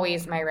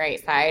always my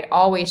right side,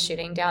 always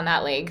shooting down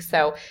that leg.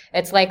 So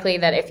it's likely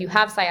that if you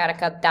have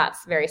sciatica,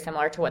 that's very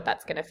similar to what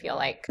that's going to feel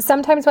like.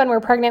 Sometimes when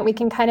we're pregnant, we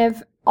can kind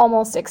of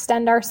almost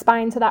extend our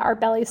spine so that our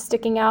belly's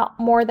sticking out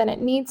more than it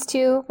needs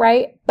to,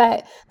 right?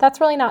 But that's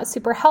really not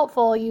super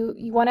helpful.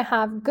 You want to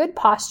have good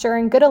posture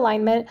and good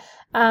alignment.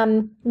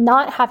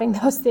 Not having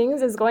those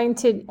things is going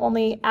to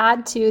only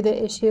add to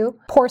the issue.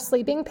 Poor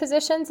sleeping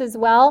positions as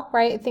well,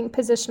 right? Think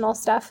positional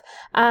stuff.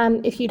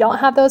 If you don't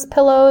have those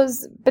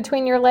pillows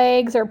between your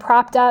legs or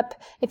propped up,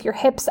 if your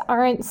hips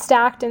aren't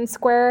stacked and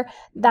square,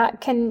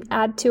 that can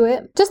add to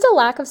it. Just a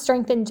lack of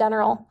strength in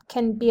general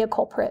can be a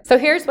culprit. So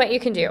here's what you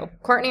can do.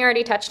 Courtney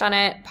already touched on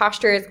it.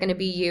 Posture is going to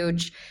be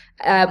huge.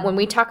 When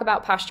we talk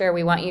about posture,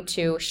 we want you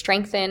to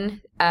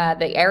strengthen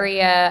the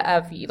area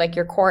of like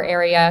your core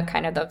area,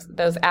 kind of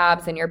those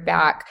abs in your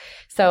back.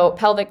 So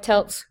pelvic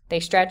tilts, they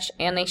stretch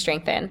and they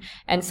strengthen.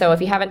 And so if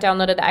you haven't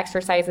downloaded the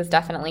exercises,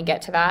 definitely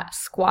get to that.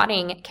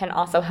 Squatting can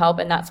also help,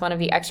 and that's one of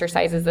the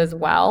exercises as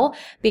well,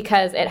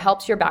 because it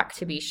helps your back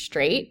to be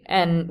straight.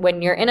 And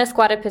when you're in a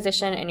squatted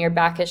position and your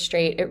back is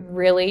straight, it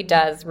really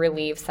does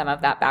relieve some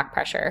of that back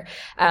pressure.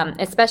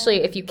 Especially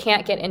if you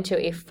can't get into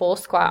a full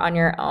squat on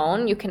your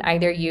own, you can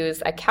either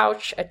use a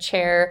couch, a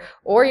chair,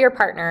 or your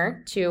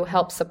partner to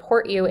help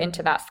support you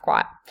into that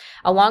squat.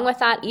 Along with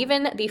that,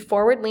 even the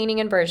forward leaning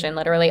inversion,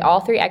 literally all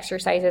three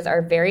exercises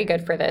are very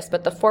good for this,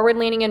 but the forward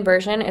leaning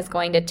inversion is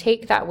going to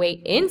take that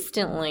weight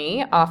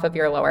instantly off of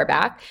your lower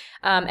back.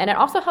 And it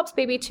also helps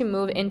baby to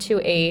move into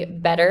a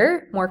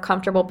better, more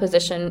comfortable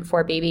position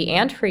for baby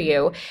and for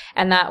you.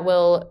 And that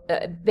will,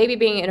 baby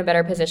being in a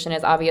better position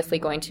is obviously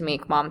going to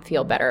make mom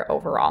feel better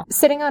overall.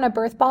 Sitting on a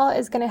birth ball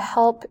is going to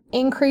help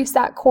increase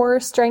that core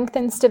strength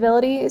and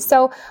stability.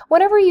 So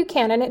whenever you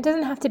can, and it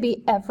doesn't have to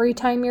be every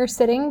time you're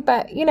sitting,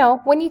 but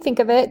when you think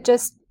of it,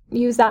 just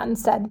use that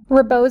instead.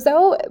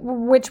 Rebozo,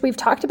 which we've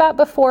talked about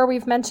before,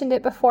 we've mentioned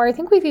it before. I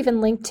think we've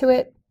even linked to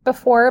it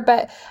before,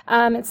 but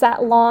it's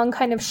that long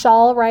kind of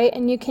shawl, right?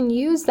 And you can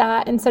use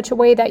that in such a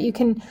way that you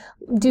can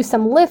do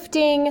some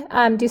lifting,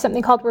 do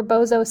something called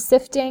rebozo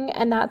sifting,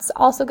 and that's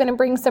also going to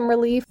bring some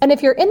relief. And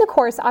if you're in the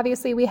course,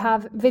 obviously we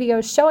have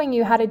videos showing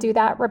you how to do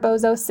that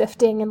rebozo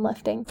sifting and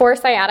lifting. For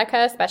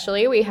sciatica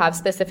especially, we have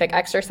specific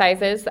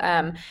exercises.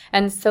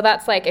 And so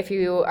that's like if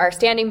you are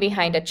standing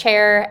behind a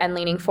chair and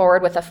leaning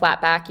forward with a flat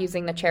back,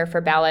 using the chair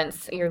for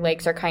balance, your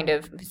legs are kind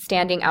of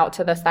standing out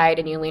to the side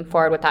and you lean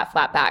forward with that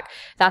flat back.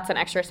 That's an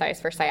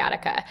exercise for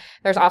sciatica.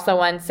 There's also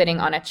one sitting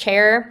on a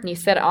chair. You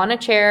sit on a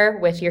chair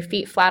with your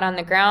feet flat on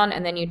the ground,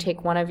 and then you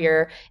take one of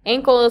your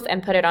ankles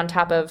and put it on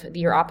top of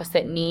your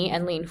opposite knee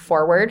and lean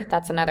forward.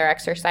 That's another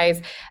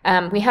exercise.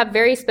 We have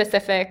very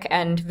specific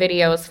and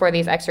videos for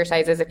these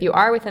exercises. If you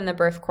are within the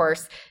birth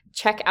course,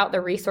 check out the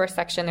resource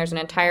section. There's an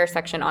entire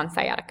section on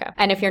sciatica.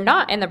 And if you're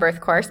not in the birth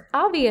course,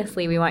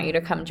 obviously we want you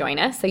to come join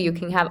us so you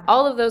can have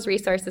all of those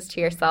resources to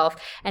yourself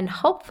and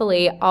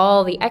hopefully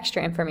all the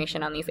extra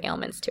information on these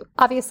ailments too.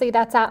 Obviously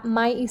that's at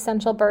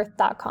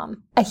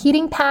myessentialbirth.com. A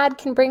heating pad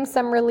can bring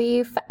some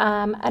relief.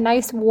 A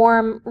nice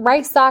warm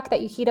rice sock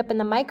that you heat up in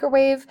the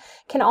microwave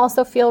can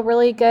also feel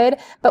really good.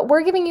 But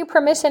we're giving you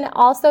permission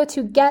also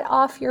to get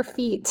off your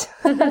feet.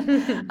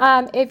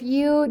 If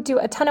you do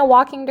a ton of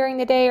walking during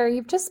the day, or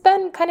you've just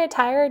been kind of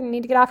tired and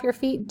need to get off your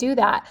feet, do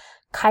that.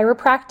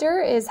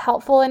 Chiropractor is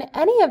helpful in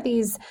any of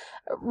these.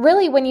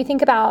 Really, when you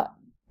think about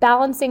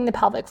balancing the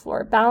pelvic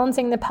floor,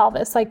 balancing the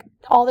pelvis, like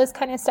all this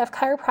kind of stuff,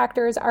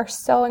 chiropractors are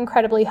so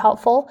incredibly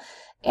helpful.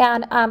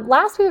 And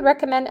last, we would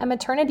recommend a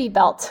maternity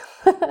belt.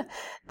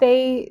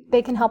 They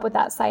can help with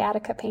that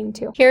sciatica pain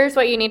too. Here's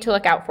what you need to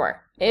look out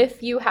for.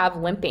 If you have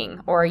limping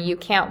or you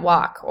can't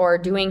walk or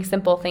doing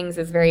simple things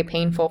is very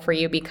painful for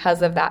you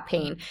because of that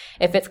pain,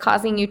 if it's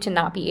causing you to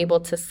not be able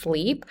to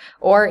sleep,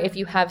 or if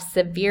you have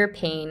severe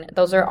pain,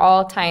 those are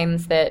all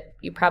times that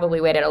you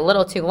probably waited a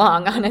little too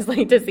long,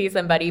 honestly, to see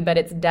somebody, but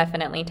it's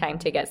definitely time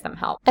to get some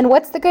help. And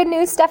what's the good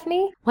news,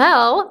 Stephanie?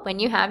 Well, when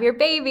you have your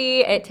baby,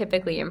 it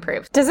typically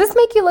improves. Does this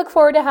make you look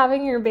forward to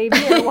having your baby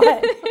or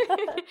what?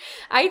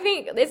 I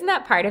think, isn't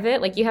that part of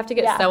it? Like you have to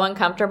get so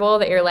uncomfortable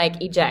that you're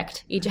like,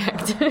 eject.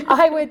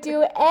 I would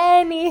do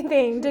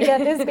anything to get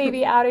this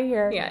baby out of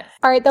here. Yes.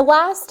 All right. The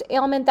last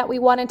ailment that we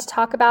wanted to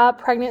talk about,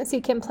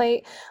 pregnancy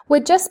complaint,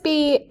 would just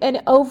be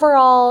an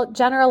overall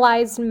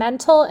generalized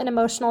mental and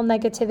emotional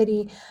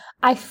negativity.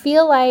 I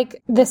feel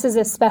like this is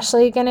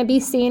especially going to be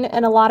seen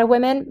in a lot of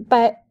women,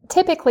 but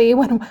typically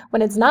when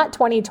it's not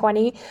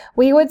 2020,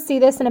 we would see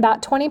this in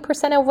about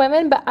 20% of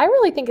women, but I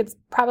really think it's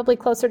probably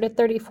closer to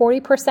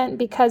 30-40%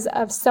 because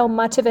of so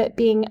much of it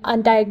being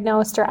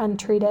undiagnosed or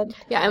untreated.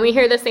 Yeah, and we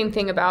hear the same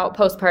thing about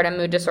postpartum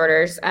mood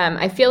disorders.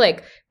 I feel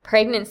like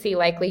pregnancy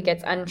likely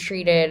gets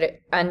untreated,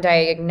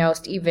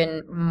 undiagnosed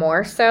even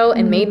more so.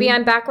 And maybe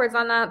I'm backwards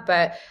on that,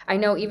 but I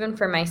know even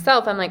for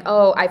myself, I'm like,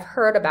 oh, I've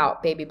heard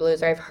about baby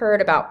blues or I've heard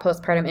about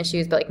postpartum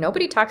issues, but like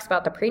nobody talks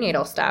about the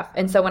prenatal stuff.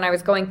 And so when I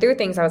was going through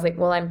things, I was like,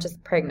 well, I'm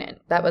just pregnant.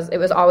 It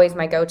was always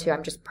my go-to.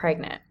 I'm just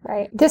pregnant.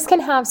 Right. This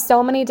can have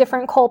so many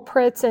different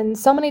culprits and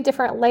so many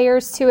different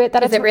layers to it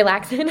that Is it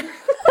relaxing?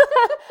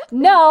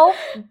 No,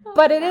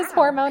 but it is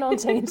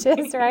hormonal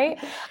changes, right?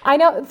 I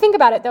know. Think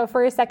about it though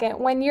for a second.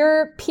 When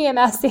you're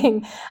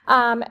PMSing,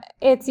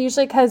 it's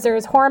usually because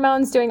there's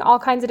hormones doing all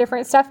kinds of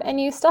different stuff, and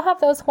you still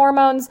have those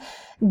hormones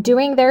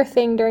doing their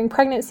thing during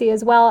pregnancy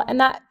as well, and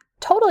that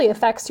totally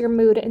affects your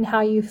mood and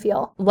how you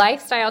feel.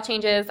 Lifestyle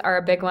changes are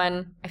a big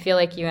one. I feel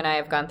like you and I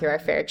have gone through our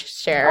fair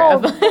share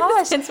of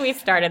since we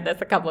started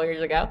this a couple of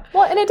years ago.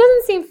 Well, and it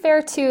doesn't seem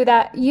fair too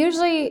that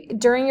usually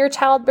during your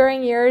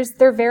childbearing years,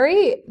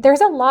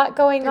 there's a lot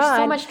going on. There's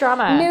so much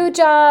drama. New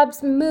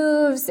jobs,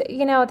 moves,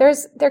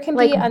 there can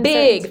be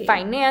uncertainty. Big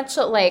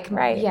financial,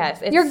 right.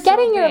 Yes. You're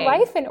getting your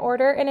life in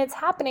order and it's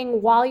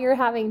happening while you're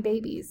having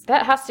babies.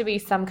 That has to be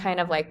some kind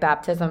of like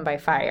baptism by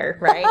fire,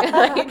 right?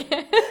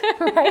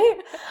 Right?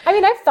 I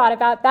mean, I've thought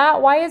about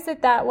that. Why is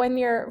it that when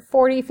you're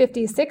 40,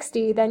 50,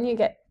 60, then you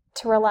get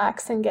to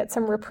relax and get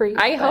some reprieve?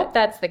 I hope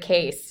that's the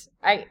case.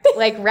 Right?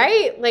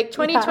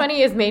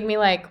 2020 has made me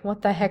like,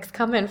 what the heck's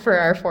coming for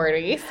our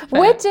 40s?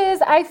 But which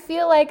is, I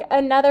feel like,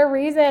 another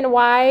reason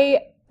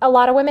why a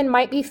lot of women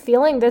might be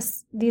feeling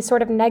these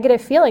sort of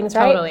negative feelings,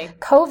 right? Totally.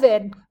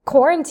 COVID,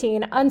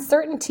 quarantine,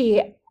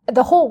 uncertainty.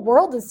 The whole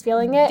world is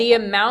feeling it. The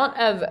amount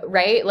of,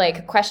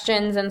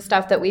 questions and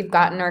stuff that we've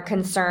gotten or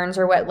concerns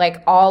or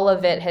all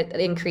of it has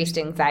increased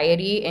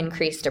anxiety,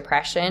 increased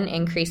depression,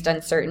 increased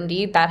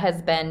uncertainty. That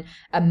has been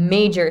a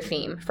major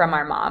theme from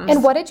our moms.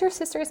 And what did your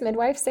sister's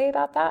midwife say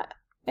about that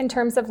in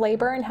terms of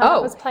labor and how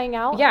that was playing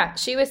out? Yeah,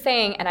 she was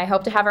saying, and I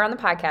hope to have her on the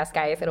podcast,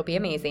 guys. It'll be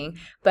amazing.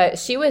 But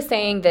she was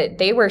saying that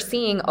they were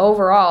seeing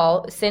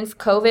overall, since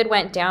COVID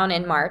went down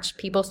in March,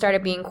 people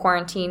started being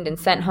quarantined and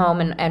sent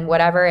home and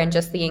whatever, and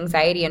just the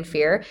anxiety and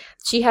fear.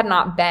 She had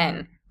not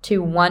been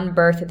to one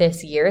birth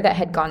this year that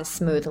had gone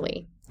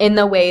smoothly in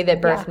the way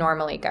that birth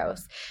normally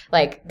goes.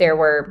 There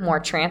were more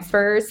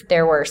transfers,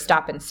 there were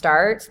stop and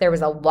starts, there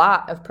was a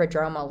lot of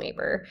prodromal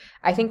labor.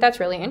 I think that's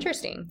really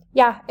interesting.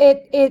 Yeah,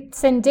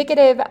 it's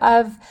indicative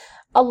of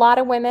a lot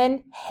of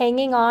women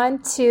hanging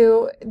on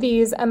to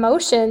these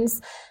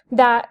emotions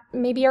that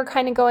maybe are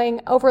kind of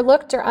going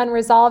overlooked or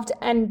unresolved,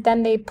 and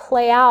then they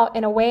play out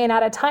in a way and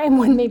at a time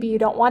when maybe you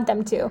don't want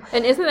them to.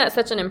 And isn't that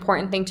such an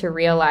important thing to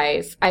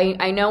realize?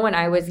 I know when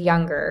I was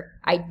younger,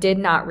 I did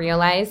not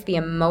realize the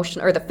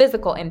emotion or the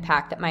physical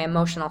impact that my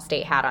emotional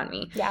state had on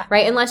me. Yeah.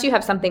 Right? Unless you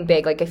have something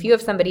big, like if you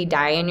have somebody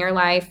die in your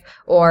life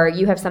or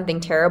you have something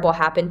terrible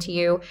happen to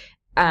you,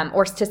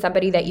 or to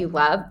somebody that you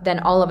love, then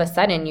all of a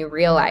sudden you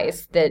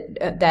realize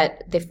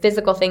that the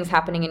physical things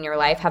happening in your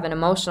life have an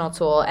emotional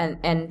toll,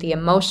 and the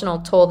emotional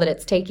toll that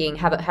it's taking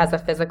has a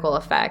physical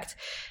effect.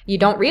 You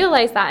don't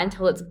realize that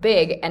until it's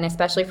big, and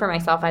especially for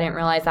myself, I didn't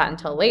realize that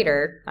until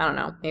later. I don't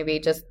know, maybe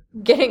just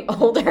getting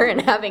older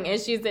and having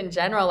issues in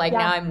general.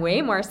 Now I'm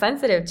way more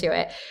sensitive to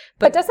it.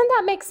 But doesn't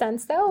that make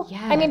sense though?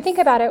 Yes. I mean, think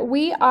about it.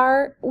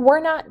 We're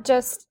not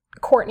just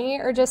Courtney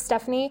or just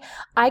Stephanie.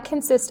 I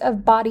consist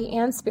of body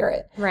and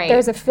spirit. Right.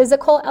 There's a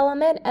physical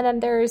element, and then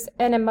there's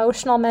an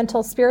emotional,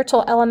 mental,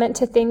 spiritual element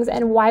to things.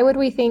 And why would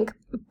we think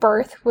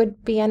birth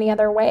would be any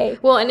other way?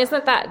 Well, and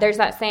isn't that, there's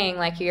that saying,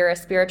 you're a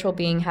spiritual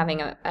being having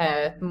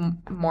a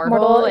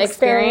mortal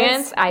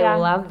experience. I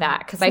love that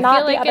because I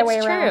feel like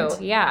it's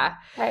true. Yeah.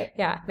 Right.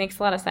 Yeah. Makes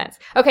a lot of sense.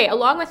 Okay.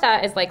 Along with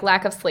that is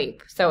lack of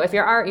sleep. So if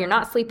you're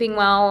not sleeping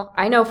well,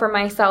 I know for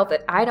myself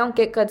that I don't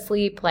get good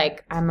sleep.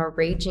 I'm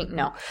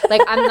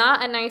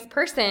not a nice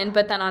person,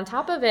 but then on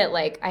top of it,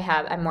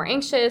 I'm more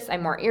anxious,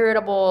 I'm more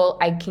irritable,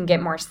 I can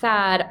get more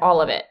sad,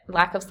 all of it.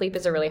 Lack of sleep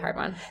is a really hard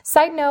one.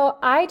 Side note,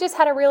 I just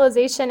had a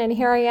realization, and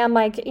here I am,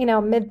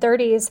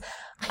 mid-30s.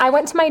 I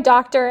went to my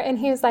doctor and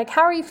he was like,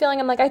 how are you feeling?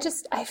 I'm like, I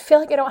feel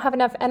like I don't have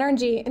enough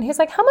energy. And he's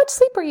like, how much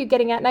sleep are you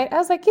getting at night? I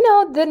was like,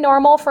 the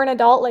normal for an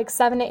adult,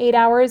 7 to 8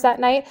 hours at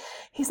night.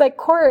 He's like,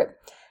 Court,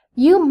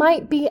 you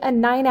might be a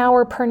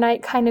 9-hour per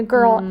night kind of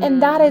girl,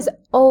 and that is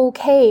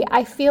okay.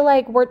 I feel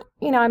like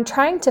I'm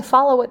trying to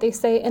follow what they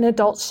say an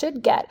adult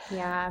should get.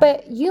 Yeah.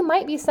 But you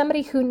might be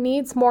somebody who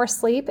needs more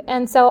sleep,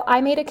 and so I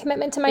made a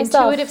commitment to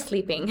myself. Intuitive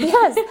sleeping.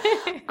 Yes.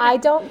 I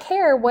don't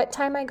care what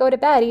time I go to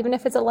bed, even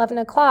if it's 11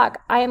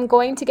 o'clock. I am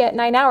going to get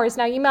 9 hours.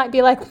 Now, you might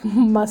be like,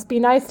 must be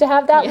nice to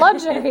have that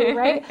luxury,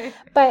 right?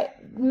 But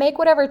make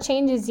whatever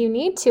changes you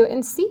need to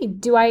and see,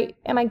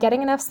 am I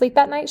getting enough sleep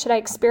at night? Should I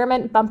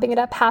experiment bumping it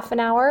up half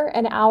an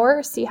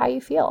hour, see how you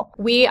feel?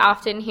 We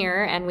often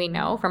hear, and we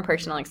know from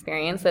personal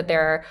experience, that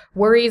there are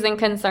worries and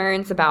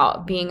concerns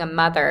about being a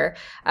mother,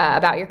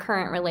 about your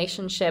current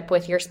relationship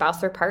with your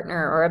spouse or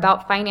partner, or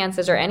about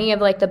finances, or any of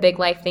the big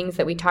life things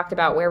that we talked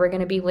about, where we're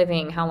going to be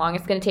living, how long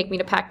it's going to take me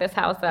to pack this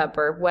house up,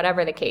 or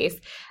whatever the case.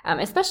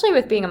 Especially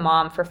with being a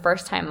mom for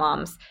first-time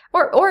moms,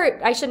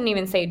 or I shouldn't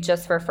even say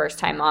just for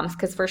first-time moms,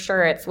 because for sure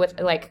sure it's with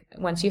like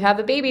once you have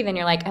a baby, then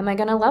you're like, am I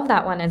going to love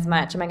that one as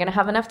much? Am I going to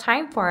have enough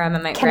time for him?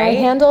 Can I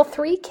handle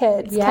 3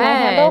 kids? Yes. Can I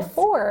handle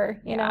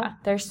 4? You know,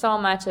 there's so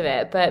much of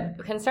it,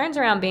 but concerns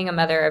around being a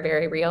mother are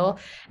very real.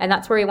 And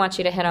that's where we want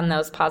you to hit on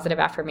those positive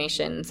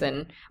affirmations.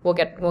 And we'll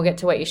get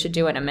to what you should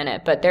do in a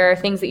minute, but there are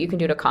things that you can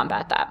do to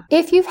combat that.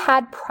 If you've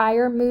had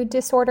prior mood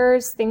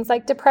disorders, things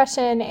like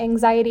depression,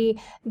 anxiety,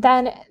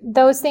 then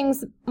those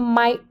things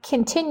might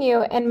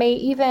continue and may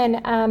even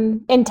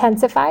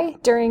intensify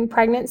during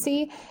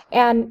pregnancy,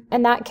 and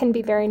that can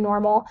be very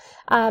normal.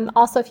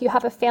 Also, if you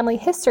have a family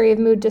history of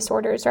mood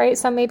disorders, right?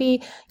 So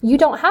maybe you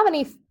don't have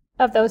any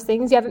of those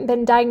things. You haven't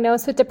been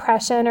diagnosed with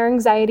depression or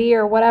anxiety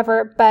or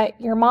whatever, but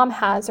your mom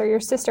has or your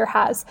sister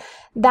has.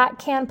 That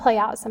can play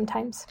out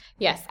sometimes.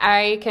 Yes,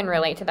 I can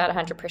relate to that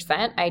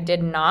 100%. I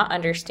did not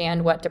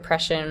understand what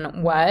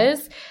depression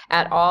was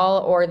at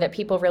all, or that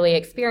people really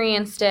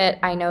experienced it.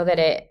 I know that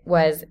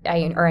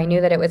I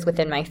knew that it was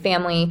within my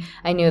family.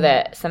 I knew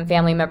that some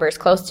family members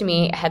close to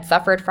me had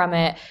suffered from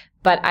it.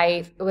 But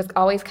I was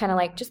always kind of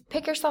like, just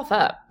pick yourself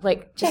up.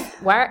 Like,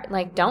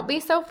 don't be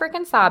so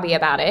freaking sobby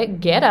about it.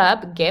 Get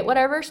up, get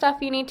whatever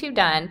stuff you need to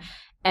done.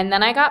 And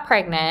then I got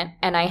pregnant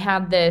and I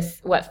had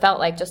this, what felt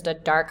like just a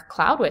dark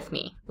cloud with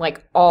me,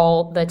 like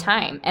all the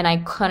time. And I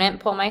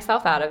couldn't pull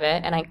myself out of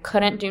it and I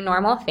couldn't do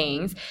normal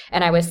things.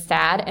 And I was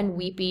sad and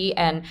weepy.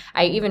 And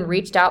I even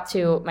reached out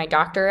to my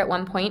doctor at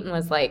one point and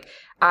was like,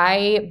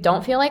 I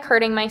don't feel like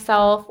hurting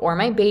myself or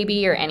my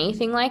baby or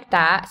anything like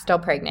that, still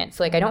pregnant.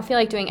 So like, I don't feel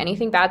like doing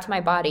anything bad to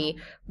my body,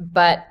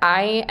 but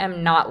I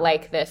am not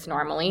like this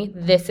normally.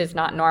 This is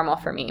not normal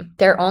for me.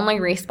 Their only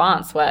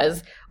response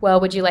was, well,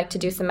 would you like to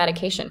do some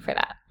medication for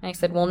that? And I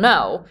said, well,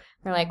 no.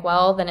 They're like,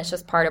 well, then it's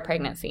just part of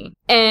pregnancy.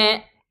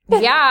 And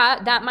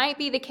yeah, that might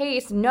be the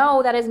case.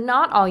 No, that is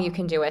not all you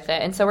can do with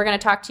it. And so we're going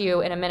to talk to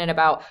you in a minute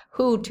about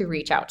who to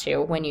reach out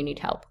to when you need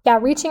help. Yeah,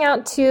 reaching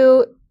out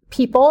to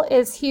people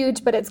is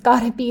huge, but it's got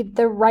to be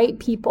the right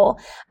people.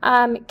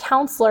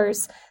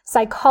 Counselors,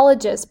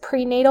 psychologists,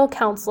 prenatal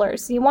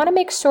counselors. You want to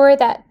make sure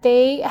that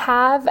they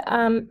have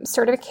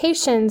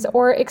certifications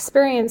or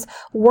experience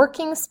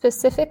working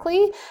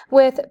specifically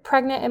with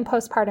pregnant and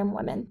postpartum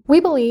women. We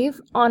believe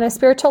on a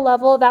spiritual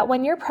level that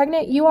when you're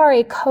pregnant, you are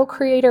a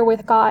co-creator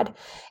with God.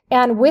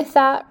 And with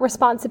that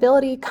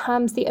responsibility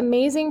comes the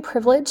amazing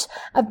privilege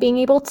of being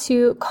able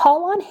to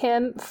call on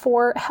Him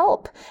for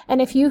help.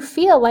 And if you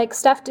feel like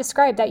Steph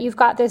described, that you've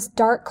got this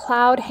dark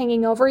cloud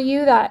hanging over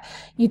you that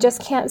you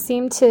just can't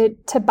seem to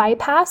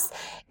bypass,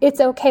 it's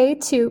okay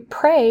to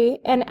pray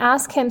and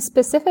ask Him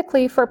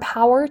specifically for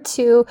power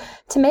to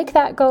make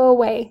that go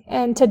away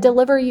and to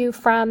deliver you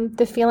from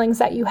the feelings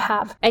that you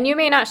have. And you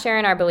may not share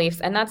in our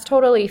beliefs, and that's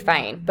totally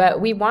fine, but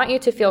we want you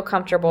to feel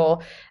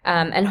comfortable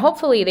and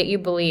hopefully that you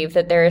believe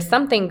that there is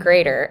something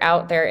greater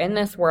out there in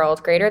this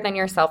world, greater than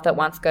yourself, that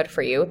wants good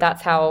for you.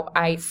 That's how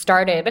I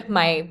started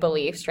my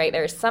beliefs, right?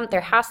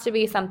 There has to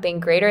be something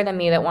greater than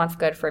me that wants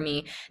good for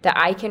me, that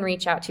I can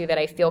reach out to, that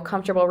I feel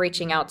comfortable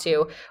reaching out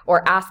to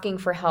or asking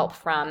for help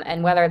from.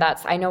 And whether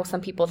that's, I know some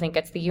people think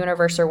it's the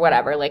universe or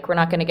whatever, like we're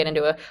not going to get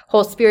into a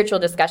whole spiritual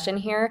discussion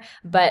here,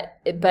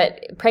 but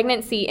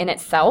pregnancy in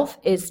itself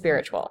is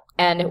spiritual.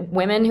 And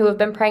women who have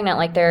been pregnant,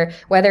 like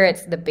whether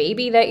it's the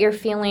baby that you're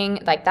feeling,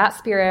 like that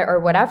spirit or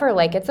whatever,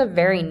 like it's a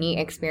very neat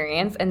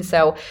experience. And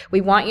so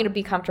we want you to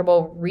be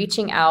comfortable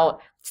reaching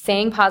out,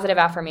 saying positive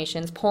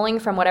affirmations, pulling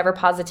from whatever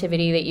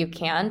positivity that you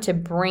can to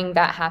bring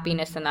that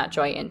happiness and that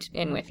joy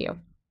in with you.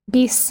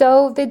 Be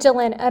so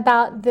vigilant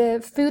about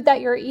the food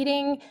that you're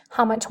eating,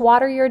 how much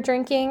water you're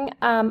drinking.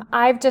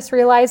 I've just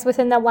realized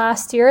within the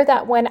last year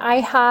that when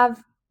I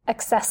have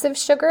excessive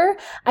sugar,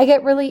 I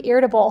get really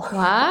irritable. What?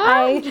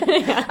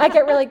 I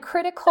get really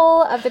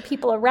critical of the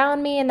people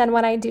around me. And then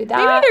when I do that,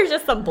 maybe there's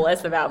just some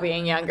bliss about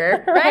being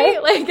younger,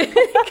 right? Like, because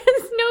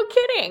no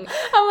kidding.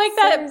 I'm like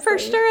that. Seriously. For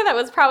sure, that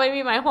was probably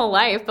me my whole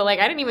life, but like,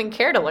 I didn't even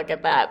care to look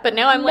at that. But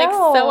now I'm like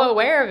so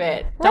aware of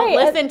it. Right. Don't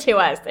listen to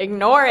us.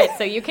 Ignore it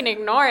so you can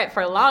ignore it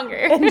for longer.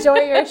 Enjoy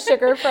your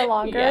sugar for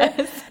longer.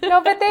 Yes.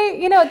 No, but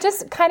they,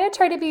 just kind of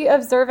try to be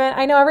observant.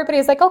 I know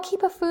everybody's like, oh,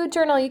 keep a food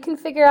journal. You can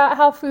figure out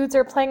how foods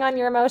are playing on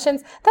your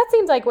emotions. That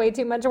seems like way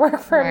too much work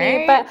for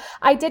me. But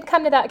I did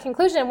come to that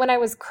conclusion when I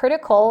was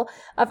critical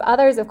of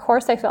others. Of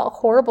course, I felt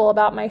horrible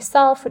about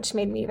myself, which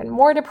made me even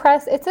more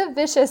depressed. It's a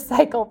vicious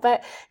cycle,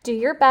 but do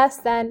your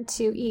best then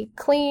to eat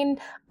clean,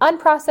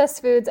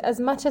 unprocessed foods as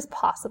much as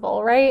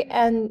possible, right?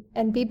 And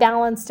be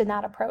balanced in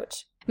that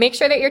approach. Make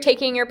sure that you're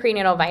taking your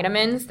prenatal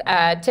vitamins.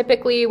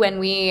 Typically when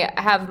we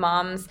have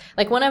moms,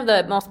 like one of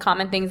the most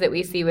common things that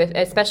we see with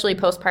especially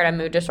postpartum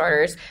mood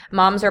disorders,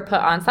 moms are put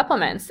on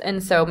supplements.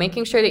 And so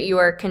making sure that you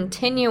are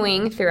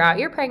continuing throughout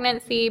your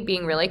pregnancy,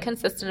 being really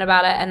consistent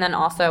about it, and then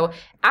also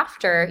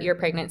after your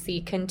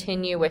pregnancy,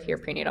 continue with your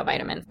prenatal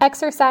vitamins.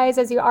 Exercise,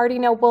 as you already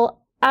know, will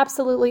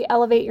absolutely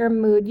elevate your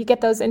mood. You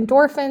get those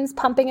endorphins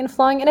pumping and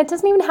flowing, and it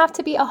doesn't even have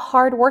to be a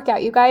hard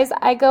workout. You guys,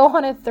 I go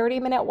on a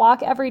 30-minute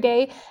walk every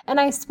day, and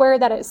I swear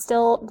that it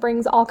still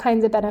brings all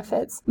kinds of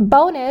benefits.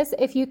 Bonus,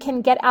 if you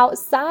can get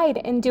outside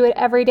and do it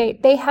every day.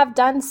 They have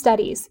done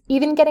studies.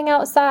 Even getting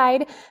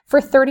outside for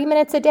 30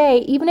 minutes a day,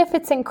 even if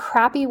it's in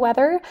crappy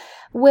weather,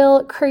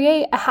 will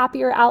create a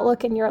happier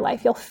outlook in your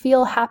life. You'll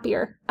feel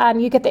happier.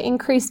 You get the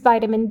increased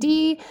vitamin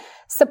D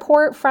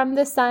support from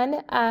the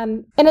sun.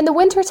 And in the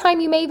wintertime,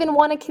 you may even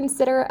want to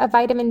consider a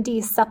vitamin D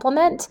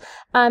supplement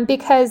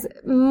because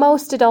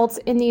most adults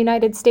in the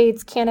United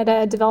States,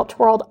 Canada, developed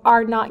world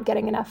are not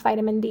getting enough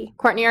vitamin D.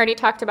 Courtney already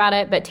talked about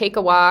it, but take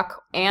a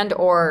walk and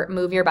or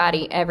move your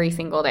body every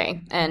single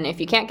day. And if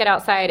you can't get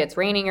outside, it's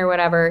raining or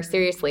whatever,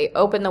 seriously,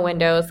 open the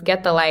windows,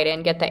 get the light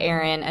in, get the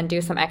air in, and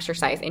do some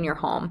exercise in your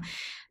home.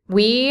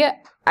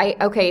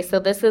 So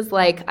this is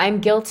like, I'm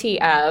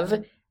guilty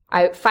of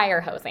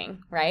fire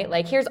hosing, right?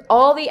 Like, here's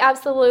all the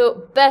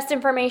absolute best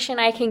information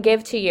I can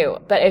give to you.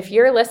 But if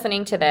you're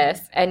listening to this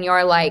and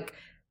you're like,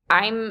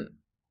 I'm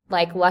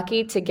like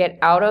lucky to get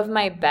out of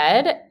my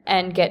bed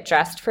and get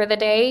dressed for the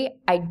day,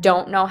 I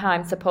don't know how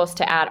I'm supposed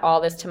to add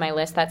all this to my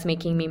list that's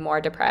making me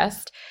more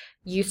depressed.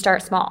 You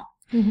start small.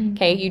 Mm-hmm.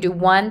 Okay, you do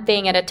one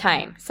thing at a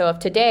time. So if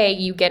today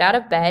you get out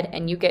of bed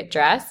and you get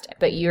dressed,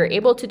 but you're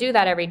able to do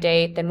that every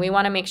day, then we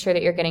want to make sure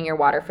that you're getting your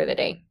water for the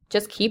day.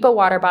 Just keep a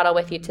water bottle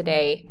with you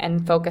today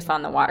and focus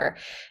on the water.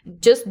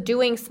 Just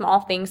doing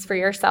small things for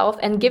yourself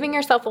and giving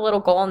yourself a little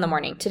goal in the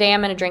morning. Today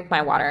I'm going to drink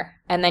my water.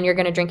 And then you're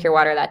going to drink your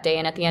water that day.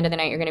 And at the end of the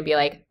night, you're going to be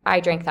like, I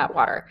drank that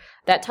water.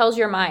 That tells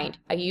your mind,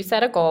 you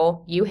set a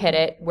goal, you hit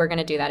it, we're going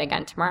to do that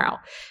again tomorrow.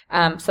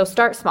 So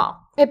start small.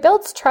 It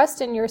builds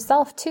trust in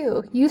yourself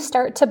too. You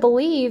start to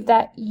believe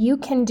that you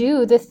can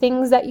do the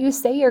things that you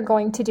say you're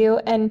going to do.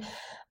 And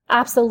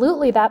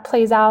absolutely, that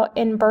plays out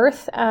in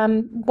birth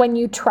when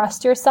you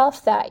trust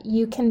yourself that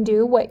you can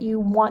do what you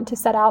want to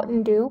set out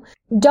and do.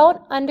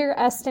 Don't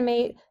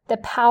underestimate the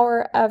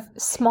power of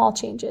small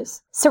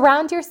changes.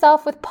 Surround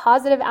yourself with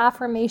positive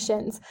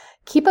affirmations.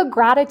 Keep a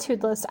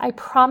gratitude list. I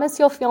promise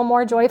you'll feel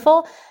more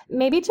joyful.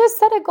 Maybe just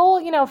set a goal.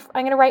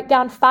 I'm going to write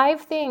down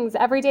 5 things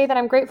every day that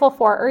I'm grateful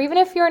for. Or even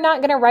if you're not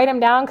going to write them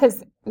down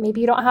because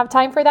maybe you don't have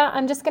time for that,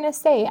 I'm just going to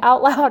say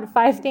out loud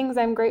 5 things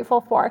I'm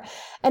grateful for.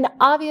 And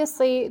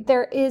obviously,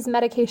 there is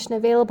medication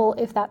available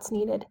if that's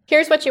needed.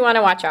 Here's what you want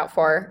to watch out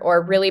for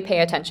or really pay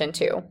attention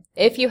to.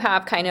 If you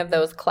have kind of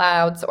those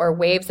clouds or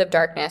waves of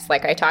darkness,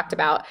 like I talked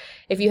about,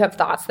 if you have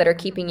thoughts that are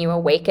keeping you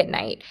awake at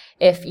night,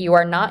 if you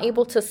are not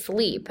able to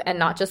sleep, and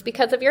not just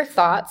because of your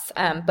thoughts,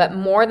 but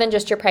more than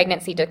just your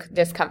pregnancy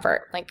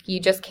discomfort, like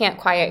you just can't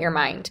quiet your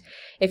mind.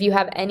 If you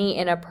have any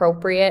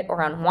inappropriate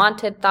or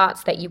unwanted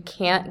thoughts that you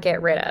can't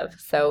get rid of.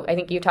 So I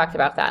think you talked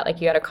about that. Like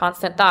you had a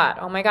constant thought,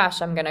 oh my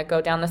gosh, I'm going to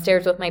go down the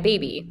stairs with my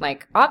baby.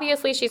 Like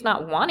obviously she's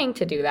not wanting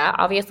to do that.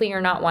 Obviously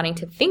you're not wanting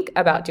to think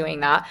about doing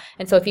that.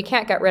 And so if you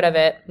can't get rid of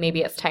it,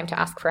 maybe it's time to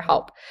ask for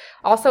help.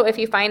 Also, if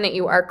you find that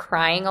you are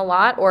crying a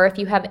lot or if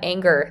you have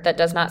anger that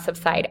does not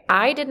subside,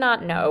 I did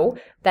not know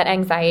that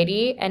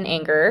anxiety and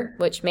anger,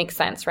 which makes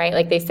sense, right?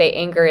 Like they say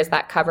anger is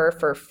that cover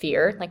for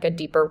fear, like a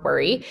deeper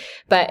worry.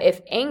 But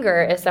if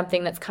anger is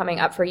something that's coming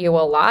up for you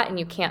a lot and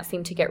you can't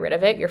seem to get rid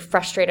of it, you're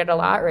frustrated a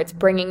lot or it's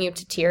bringing you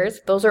to tears,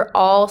 those are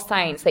all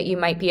signs that you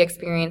might be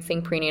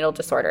experiencing prenatal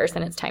disorders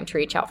and it's time to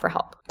reach out for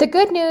help. The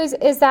good news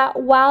is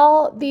that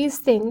while these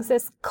things,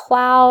 this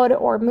cloud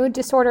or mood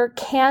disorder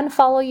can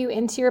follow you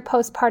into your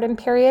postpartum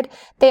period,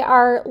 they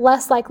are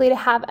less likely to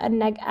have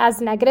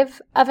as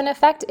negative of an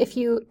effect if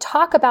you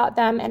talk about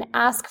them and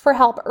ask for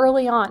help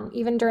early on,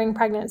 even during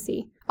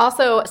pregnancy.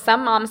 Also,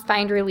 some moms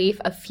find relief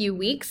a few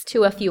weeks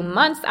to a few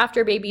months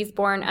after baby's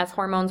born as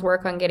hormones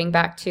work on getting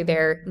back to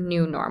their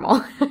new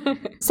normal.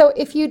 So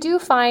if you do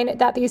find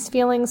that these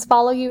feelings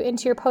follow you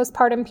into your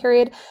postpartum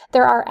period,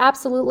 there are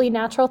absolutely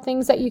natural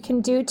things that you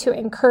can do to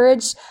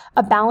encourage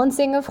a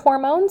balancing of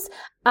hormones.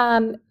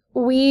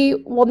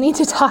 We will need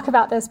to talk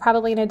about this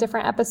probably in a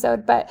different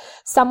episode, but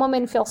some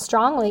women feel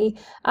strongly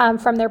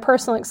from their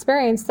personal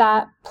experience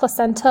that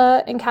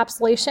placenta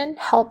encapsulation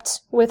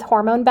helped with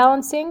hormone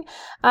balancing.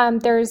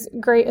 There's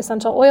great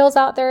essential oils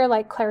out there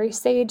like clary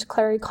sage,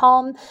 clary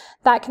calm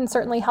that can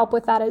certainly help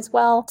with that as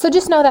well. So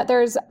just know that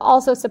there's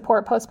also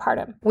support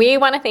postpartum. We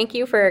want to thank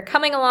you for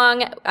coming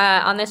along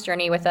on this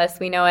journey with us.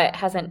 We know it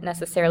hasn't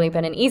necessarily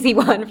been an easy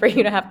one for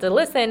you to have to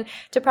listen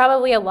to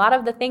probably a lot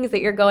of the things that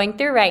you're going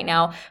through right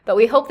now, but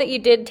we hope that you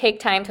did take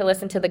time to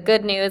listen to the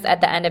good news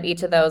at the end of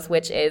each of those,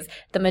 which is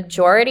the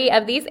majority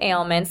of these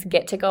ailments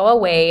get to go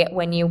away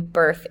when you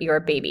birth your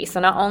baby. So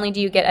not only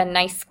do you get a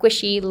nice,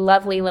 squishy,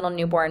 lovely little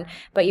newborn,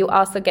 but you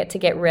also get to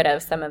get rid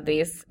of some of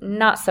these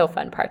not so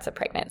fun parts of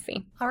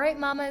pregnancy. All right,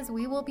 mamas,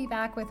 we will be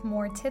back with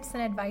more tips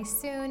and advice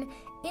soon.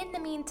 In the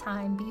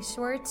meantime, be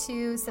sure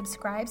to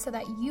subscribe so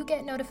that you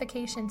get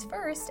notifications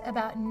first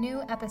about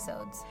new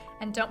episodes.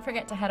 And don't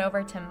forget to head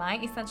over to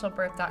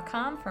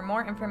myessentialbirth.com for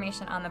more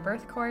information on the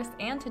birth course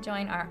and to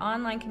join our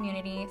online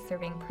community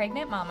serving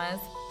pregnant mamas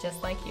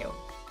just like you.